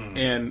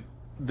 and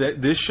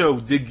this show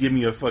did give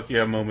me a fuck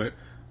yeah moment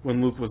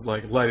when Luke was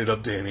like, light it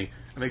up, Danny.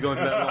 And they go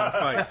into that long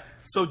fight.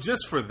 So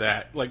just for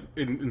that, like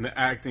in the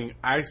acting,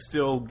 I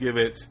still give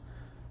it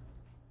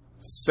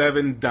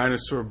 7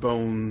 dinosaur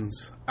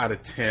bones out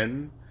of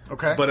 10.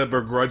 Okay. But a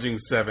begrudging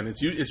 7.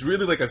 It's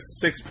really like a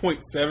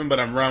 6.7, but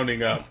I'm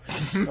rounding up.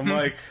 I'm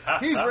like...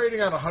 He's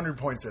rating on a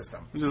 100-point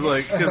system. Just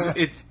like, because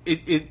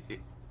it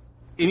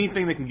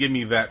anything that can give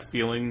me that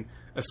feeling,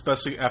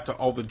 especially after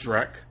all the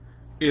Drek,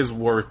 is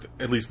worth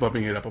at least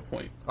bumping it up a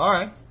point. All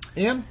right.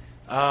 Ian?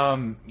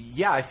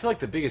 Yeah, I feel like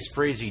the biggest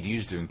phrase he'd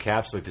use to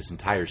encapsulate this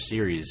entire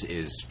series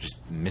is just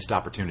missed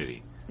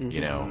opportunity.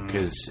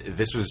 Because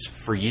this was,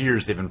 for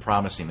years, they've been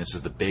promising this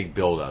is the big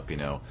build-up,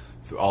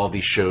 through all of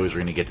these shows, we're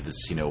going to get to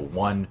this,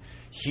 one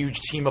huge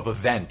team-up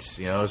event,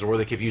 is a word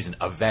they keep using,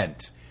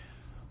 event.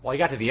 Well, I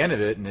got to the end of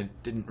it, and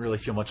it didn't really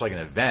feel much like an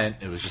event.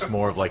 It was just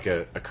more of like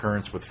a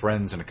occurrence with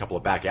friends in a couple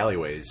of back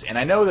alleyways. And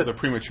I know that... It's a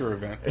premature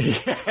event.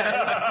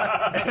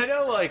 Yeah. And I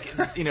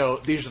know,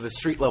 these are the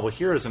street-level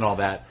heroes and all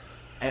that,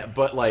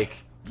 but,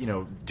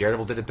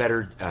 Daredevil did it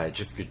better.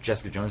 Jessica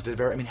Jones did it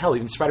better. I mean, hell,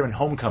 even Spider-Man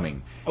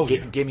Homecoming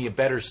gave me a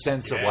better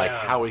sense of,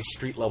 how a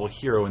street-level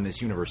hero in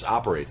this universe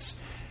operates.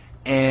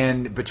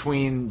 And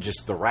between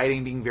just the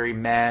writing being very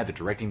meh, the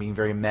directing being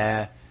very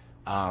meh,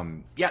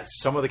 some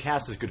of the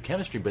cast has good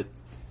chemistry, but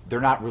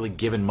they're not really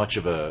given much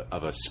of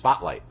a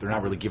spotlight. They're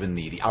not really given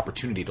the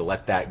opportunity to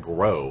let that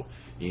grow.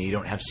 You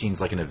don't have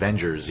scenes like in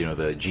Avengers,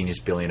 the genius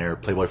billionaire,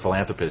 playboy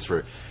philanthropist,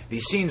 where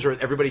these scenes where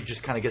everybody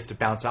just kind of gets to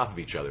bounce off of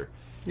each other.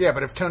 Yeah,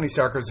 but if Tony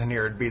Stark was in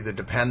here, it'd be the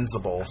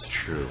Depensables. That's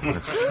true.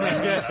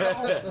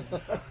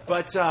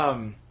 But,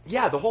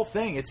 the whole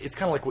thing, it's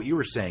kind of like what you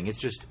were saying. It's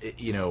just,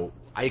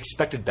 I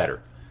expected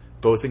better.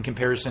 both in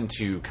comparison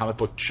to comic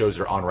book shows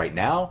that are on right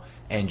now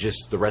and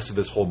just the rest of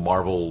this whole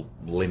Marvel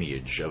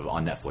lineage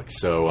on Netflix.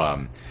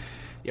 So,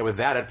 yeah, with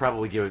that, I'd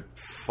probably give it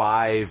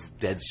 5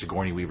 dead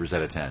Sigourney Weavers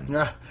out of 10.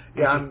 Yeah,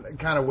 I'm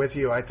kind of with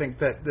you. I think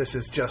that this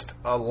is just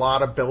a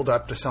lot of build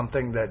up to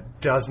something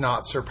that does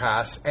not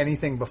surpass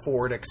anything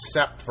before it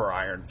except for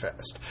Iron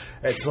Fist.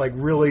 It's like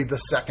really the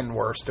second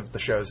worst of the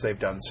shows they've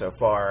done so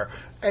far.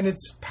 And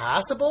it's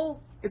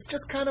passable. It's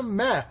just kind of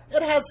meh.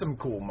 It has some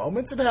cool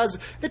moments. It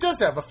does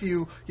have a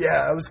few,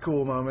 it was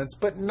cool moments,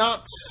 but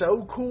not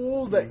so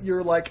cool that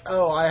you're like,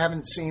 oh, I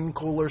haven't seen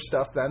cooler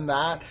stuff than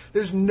that.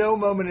 There's no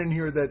moment in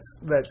here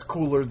that's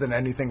cooler than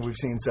anything we've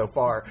seen so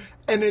far.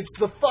 And it's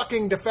the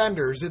fucking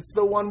Defenders. It's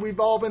the one we've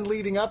all been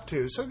leading up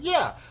to. So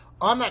yeah,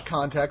 on that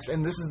context,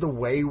 and this is the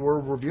way we're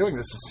reviewing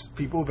this, is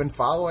people who've been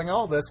following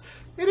all this,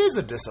 it is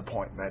a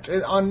disappointment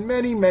on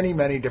many, many,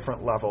 many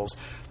different levels.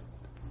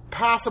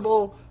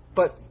 Passable,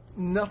 but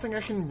nothing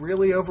I can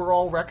really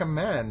overall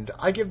recommend.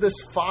 I give this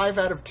 5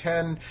 out of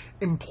 10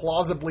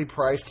 implausibly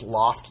priced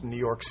loft New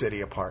York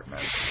City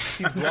apartments.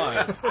 He's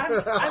blind.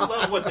 I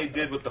love what they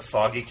did with the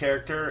Foggy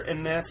character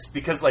in this,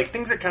 because like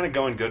things are kind of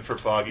going good for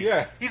Foggy.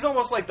 Yeah. He's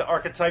almost like the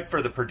archetype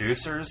for the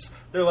producers.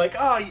 They're like,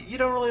 oh, you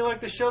don't really like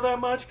the show that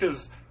much?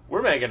 Because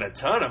we're making a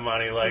ton of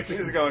money. Like,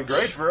 things are going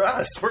great for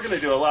us. We're going to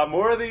do a lot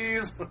more of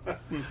these.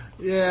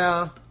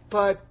 Yeah,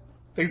 but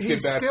Things he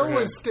get bad still for him.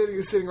 was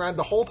sitting around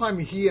the whole time.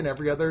 He and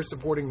every other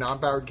supporting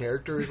non-powered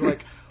character is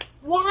like,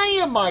 why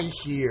am I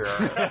here?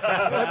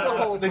 The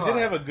whole They time. did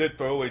have a good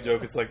throwaway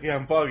joke. It's like, yeah,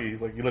 I'm Foggy.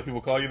 He's like, you let people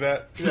call you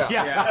that?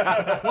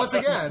 Yeah. Once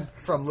again,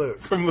 from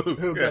Luke. From Luke,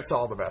 Who yeah. gets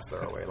all the best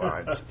throwaway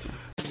lines.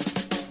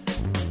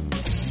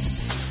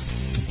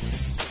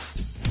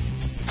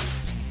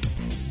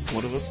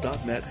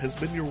 OneOfUs.net has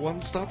been your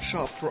one-stop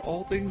shop for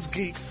all things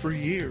geek for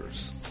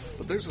years.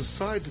 But there's a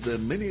side to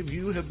them many of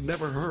you have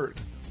never heard.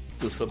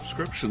 The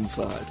subscription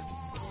side.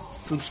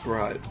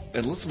 Subscribe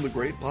and listen to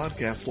great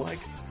podcasts like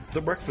The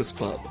Breakfast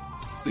Pub,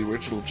 The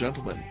Original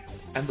Gentleman,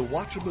 and the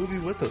Watch a Movie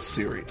With Us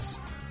series.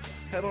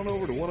 Head on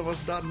over to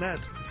OneOfUs.net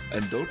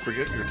and don't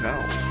forget your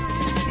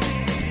towel.